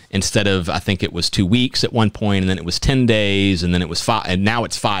 then instead of, I think it was 2 weeks at one point, and then it was 10 days, and then it was 5, and now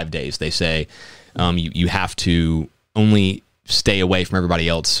it's 5 days. They say you have to only stay away from everybody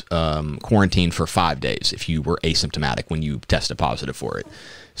else, quarantine for 5 days if you were asymptomatic when you tested positive for it.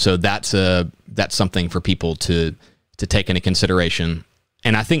 So that's something for people to take into consideration.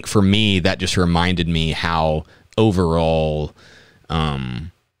 And I think for me, that just reminded me how overall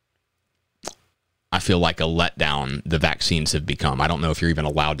I feel like a letdown the vaccines have become. I don't know if you're even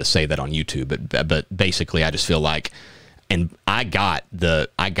allowed to say that on YouTube, but basically I just feel like, and I got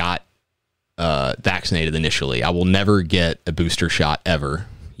vaccinated initially. I will never get a booster shot ever.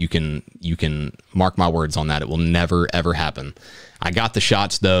 You can mark my words on that. It will never, ever happen. I got the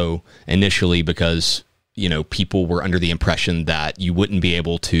shots though initially because, people were under the impression that you wouldn't be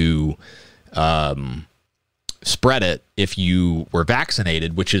able to, spread it if you were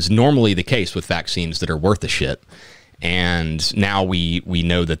vaccinated, which is normally the case with vaccines that are worth a shit. And now we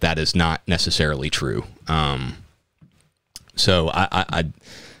know that is not necessarily true. So I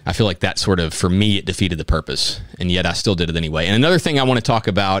feel like that sort of, for me, it defeated the purpose, and yet I still did it anyway. And another thing I want to talk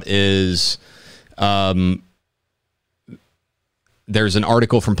about is, there's an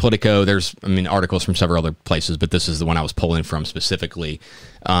article from Politico. There's, articles from several other places, but this is the one I was pulling from specifically.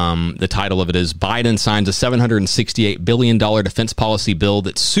 The title of it is Biden signs a $768 billion defense policy bill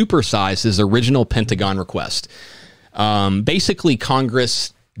that supersized his original Pentagon request. Basically,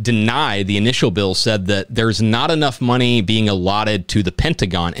 Congress denied the initial bill, said that there's not enough money being allotted to the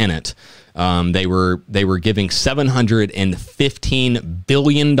Pentagon in it. They were giving $715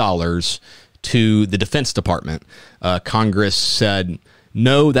 billion to the Defense Department. Congress said,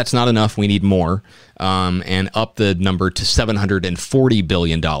 no, that's not enough. We need more, and up the number to $740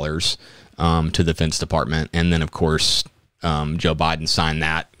 billion to the Defense Department. And then, of course, Joe Biden signed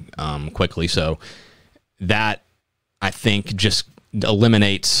that quickly. So that, I think, just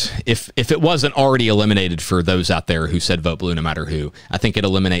eliminates, if it wasn't already eliminated for those out there who said vote blue no matter who, I think it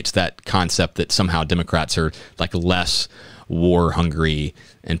eliminates that concept that somehow Democrats are like less war hungry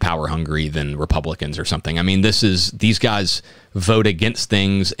and power hungry than Republicans or something. These guys vote against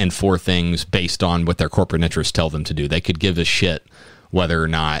things and for things based on what their corporate interests tell them to do. They could give a shit whether or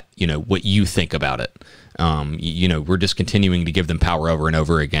not, what you think about it. We're just continuing to give them power over and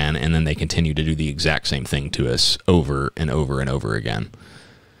over again, and then they continue to do the exact same thing to us over and over and over again.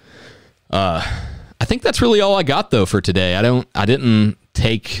 I think that's really all I got though for today. I didn't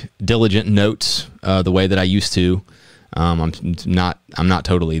take diligent notes the way that I used to. I'm not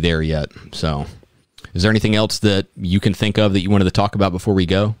totally there yet. So, is there anything else that you can think of that you wanted to talk about before we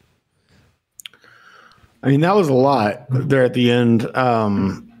go? That was a lot there at the end.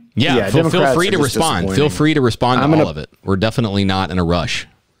 Feel free to respond. Feel free to respond to all of it. We're definitely not in a rush.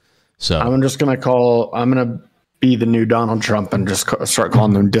 So I'm just going to be the new Donald Trump and just start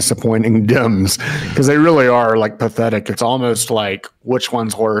calling them disappointing Dems, because they really are like pathetic. It's almost like, which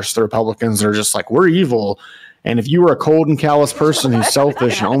one's worse? The Republicans are just like, we're evil. And if you were a cold and callous person who's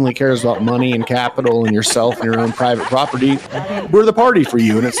selfish and only cares about money and capital and yourself and your own private property, we're the party for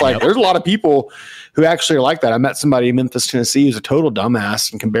you. And it's like, there's a lot of people who actually are like that. I met somebody in Memphis, Tennessee, who's a total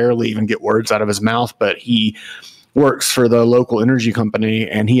dumbass and can barely even get words out of his mouth, but he works for the local energy company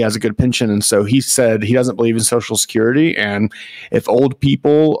and he has a good pension. And so he said he doesn't believe in Social Security. And if old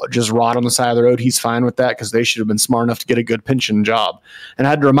people just rot on the side of the road, he's fine with that because they should have been smart enough to get a good pension job. And I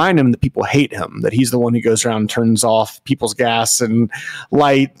had to remind him that people hate him, that he's the one who goes around and turns off people's gas and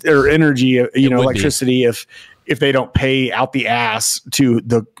light or energy, electricity if they don't pay out the ass to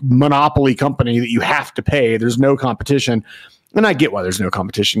the monopoly company that you have to pay. There's no competition. And I get why there's no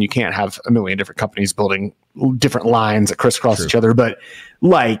competition. You can't have a million different companies building different lines that crisscross each other. But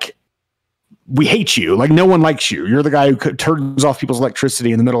like, we hate you. Like, no one likes you. You're the guy who turns off people's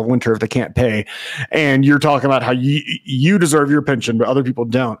electricity in the middle of winter if they can't pay. And you're talking about how you deserve your pension, but other people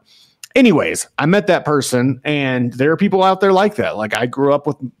don't. Anyways, I met that person, and there are people out there like that. Like, I grew up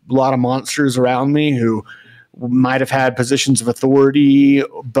with a lot of monsters around me who might have had positions of authority,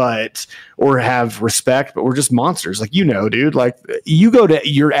 or have respect, but we're just monsters. Like, dude, like, you go to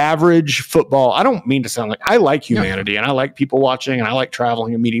your average football. I don't mean to sound like, I like humanity and I like people watching and I like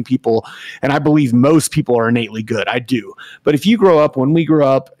traveling and meeting people. And I believe most people are innately good. I do. But if you grow up, when we grew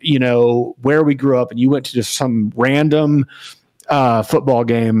up, where we grew up, and you went to just some random football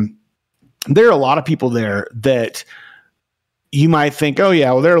game, there are a lot of people there that you might think, oh yeah,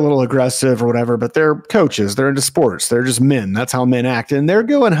 well, they're a little aggressive or whatever, but they're coaches. They're into sports. They're just men. That's how men act. And they're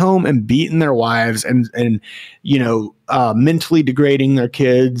going home and beating their wives and mentally degrading their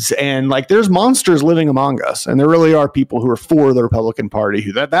kids. And like, there's monsters living among us. And there really are people who are for the Republican Party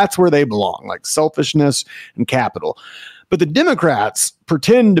who that's where they belong, like selfishness and capital. But the Democrats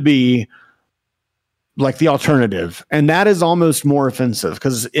pretend to be like the alternative. And that is almost more offensive,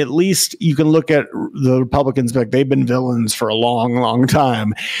 because at least you can look at the Republicans like they've been villains for a long, long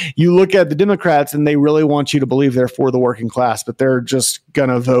time. You look at the Democrats and they really want you to believe they're for the working class, but they're just going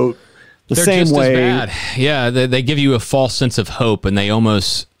to vote they're same just way. As bad. Yeah. They give you a false sense of hope, and they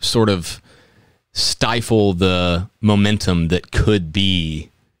almost sort of stifle the momentum that could be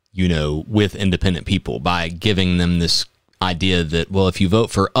with independent people by giving them this idea that, well, if you vote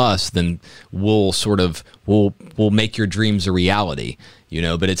for us, then we'll make your dreams a reality,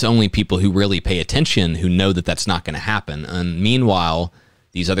 but it's only people who really pay attention who know that that's not going to happen. And meanwhile,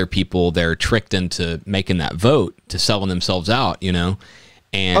 these other people, they're tricked into making that vote to selling themselves out, and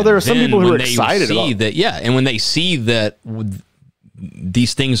there are some people who are excited about that. Yeah. And when they see that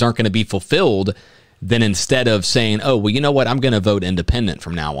these things aren't going to be fulfilled, then instead of saying, oh, well, you know what, I'm going to vote independent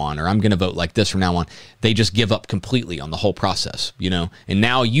from now on, or I'm going to vote like this from now on, they just give up completely on the whole process, and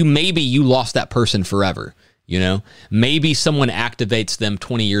now you lost that person forever, maybe someone activates them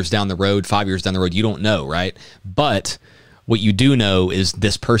 20 years down the road, 5 years down the road, you don't know, right? But what you do know is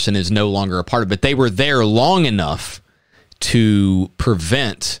this person is no longer a part of it. They were there long enough to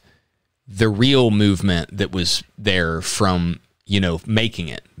prevent the real movement that was there from making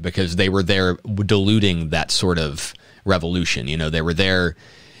it, because they were there diluting that sort of revolution. They were there,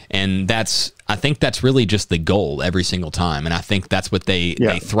 and I think that's really just the goal every single time. And I think that's what they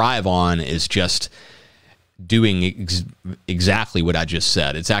thrive on, is just doing exactly what I just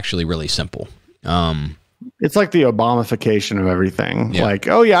said. It's actually really simple. It's like the Obamification of everything. Yeah. Like,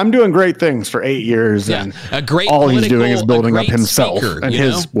 oh yeah, I'm doing great things for 8 years, and all he's doing is building up himself speaker, and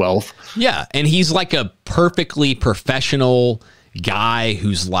his wealth. Yeah, and he's like a perfectly professional guy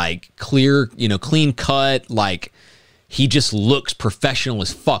who's like clear, clean cut, like he just looks professional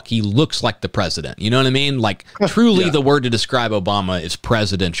as fuck. He looks like the president. You know what I mean? Like truly the word to describe Obama is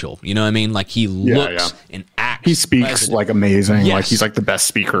presidential. You know what I mean? Like he looks and acts. He speaks like amazing. Yes. Like he's like the best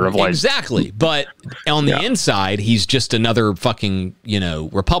speaker of like. Exactly. But on the inside, he's just another fucking,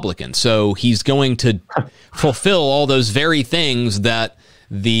 Republican. So he's going to fulfill all those very things that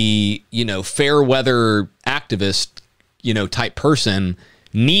the, fair weather activist, type person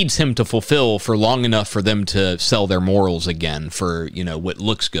needs him to fulfill for long enough for them to sell their morals again for, what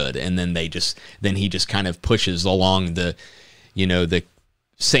looks good. And then he just kind of pushes along the, the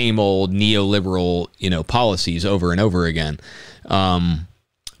same old neoliberal, policies over and over again.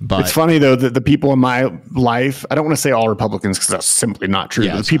 But it's funny though, that the people in my life, I don't want to say all Republicans, because that's simply not true.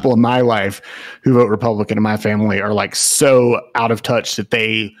 The people in my life who vote Republican in my family are like so out of touch that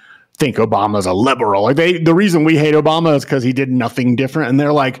they think Obama's a liberal. Like the reason we hate Obama is because he did nothing different, and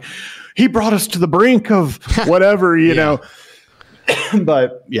they're like, he brought us to the brink of whatever, know.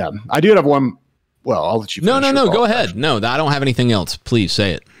 But yeah, I do have one. Well, I'll let you finish. No, go ahead. No, I don't have anything else. Please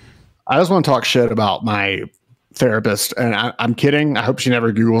say it. I just want to talk shit about my therapist, and I'm kidding. I hope she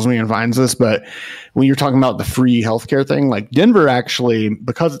never Googles me and finds this, but when you're talking about the free healthcare thing, like Denver actually,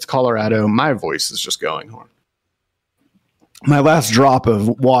 because it's Colorado, my voice is just going on. My last drop of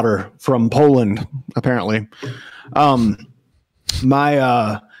water from Poland, apparently.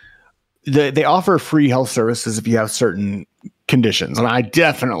 They offer free health services if you have certain conditions, and I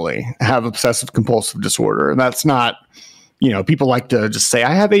definitely have obsessive compulsive disorder, and that's not, people like to just say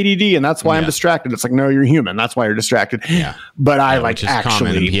I have ADD and that's why I'm distracted. It's like, no, you're human. That's why you're distracted. Yeah. But I like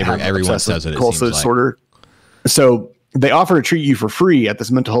actually have everyone says it. Compulsive disorder. Like. So they offer to treat you for free at this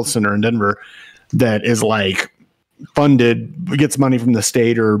mental health center in Denver that is like funded, gets money from the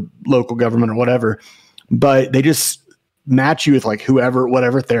state or local government or whatever, but they just match you with like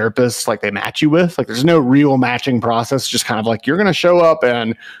whatever therapist like they match you with. Like there's no real matching process, just kind of like you're going to show up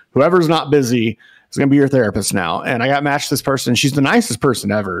and whoever's not busy is going to be your therapist now. And I got matched this person. She's the nicest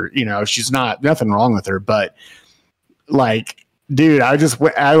person ever. She's nothing wrong with her, but like, dude, I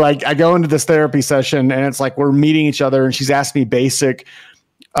go into this therapy session and it's like, we're meeting each other and she's asked me basic,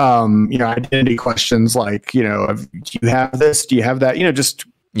 identity questions like, do you have this? Do you have that? Just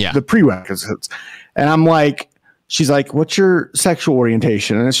the prerequisites. And I'm like, she's like, what's your sexual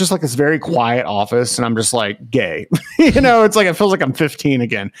orientation? And it's just like this very quiet office. And I'm just like, gay, it's like, it feels like I'm 15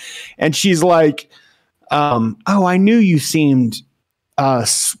 again. And she's like, oh, I knew you seemed,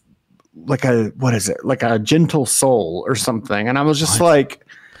 like a gentle soul or something. And I was just like,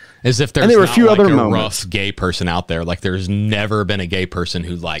 as if there's a few other rough gay person out there. Like there's never been a gay person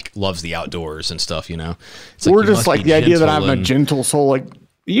who like loves the outdoors and stuff, It's we're just like the idea that I'm a gentle soul. Like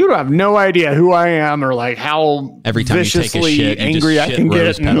you have no idea who I am or like how every time you take a shit, angry I can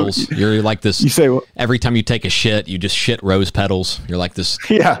rose get. Petals. You're like this. You say what? Every time you take a shit, you just shit rose petals. You're like this.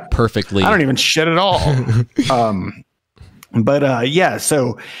 Perfectly. I don't even shit at all.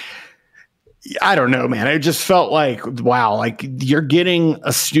 So I don't know, man. It just felt like, wow, like you're getting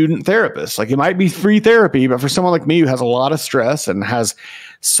a student therapist. Like it might be free therapy, but for someone like me who has a lot of stress and has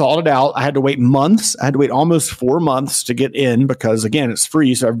sought it out, I had to wait months. I had to wait almost 4 months to get in because, again, it's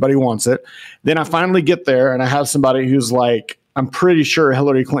free, so everybody wants it. Then I finally get there and I have somebody who's like, I'm pretty sure a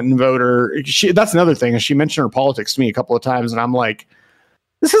Hillary Clinton voter. That's another thing. She mentioned her politics to me a couple of times, and I'm like,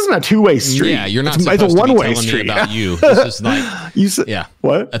 This isn't a two-way street. Yeah, you're not it's supposed a to be one-way telling street me about you. This is like, yeah.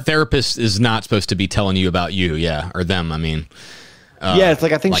 What? A therapist is not supposed to be telling you about you. Yeah, or them. I mean, yeah, it's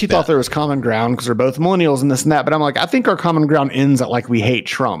like I think she thought there was common ground because we're both millennials and this and that. But I'm like, I think our common ground ends at like we hate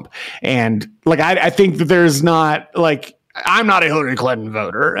Trump, and like I think that there's not like I'm not a Hillary Clinton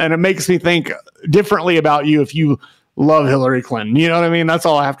voter, and it makes me think differently about you if you love Hillary Clinton. You know what I mean? That's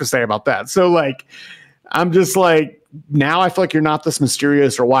all I have to say about that. So like, I'm just like. Now I feel like you're not this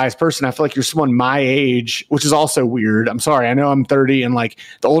mysterious or wise person. I feel like you're someone my age, which is also weird. I'm sorry. I know I'm 30 and like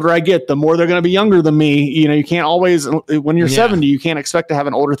the older I get, the more they're going to be younger than me. You know, you can't always, when you're 70, you can't expect to have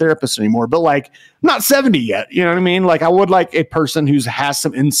an older therapist anymore, but like I'm not 70 yet. You know what I mean? Like I would like a person who has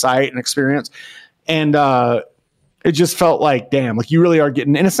some insight and experience. And, it just felt like, damn, like you really are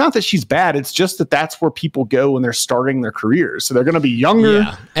getting, and it's not that she's bad. It's just that that's where people go when they're starting their careers. So they're going to be younger,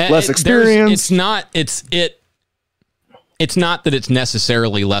 less experienced. It's not that it's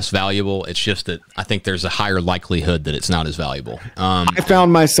necessarily less valuable. It's just that I think there's a higher likelihood that it's not as valuable. I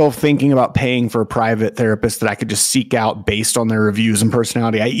found myself thinking about paying for a private therapist that I could just seek out based on their reviews and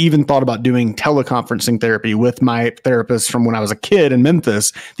personality. I even thought about doing teleconferencing therapy with my therapist from when I was a kid in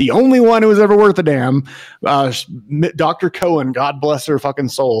Memphis. The only one who was ever worth a damn, Dr. Cohen, God bless her fucking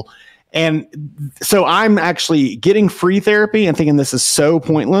soul. And so I'm actually getting free therapy and thinking this is so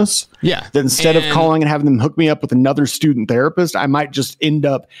pointless. Yeah. That instead of calling and having them hook me up with another student therapist, I might just end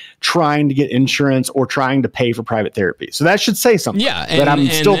up trying to get insurance or trying to pay for private therapy. So that should say something. Yeah. But I'm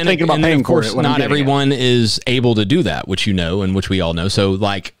still thinking about paying for it. Of course, not everyone is able to do that, which you know, and which we all know. So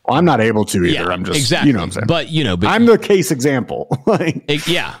like, I'm not able to either. Yeah, I'm just, exactly. You know what I'm saying? But you know, I'm the case example.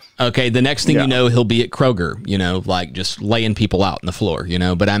 Yeah. Okay. The next thing you know, he'll be at Kroger, you know, like just laying people out on the floor, you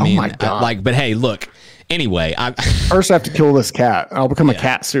know, but I mean, but hey, look, anyway, first I have to kill this cat. I'll become a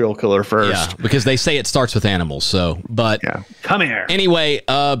cat serial killer first. Yeah, because they say it starts with animals. So, but come here. Anyway,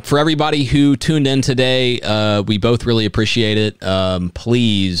 for everybody who tuned in today, we both really appreciate it.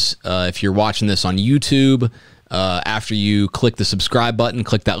 Please, if you're watching this on YouTube, after you click the subscribe button,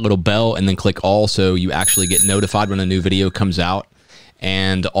 click that little bell and then click all so you actually get notified when a new video comes out.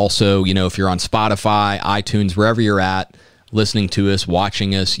 And also, you know, if you're on Spotify, iTunes, wherever you're at, listening to us,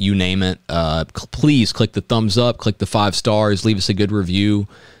 watching us, you name it, please click the thumbs up, click the 5 stars, leave us a good review.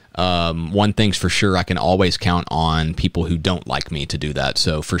 One thing's for sure, I can always count on people who don't like me to do that.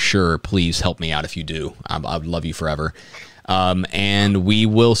 So for sure, please help me out if you do. I would love you forever. And we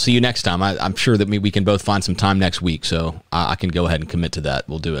will see you next time. I'm sure that we can both find some time next week, so I can go ahead and commit to that.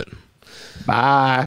 We'll do it. Bye.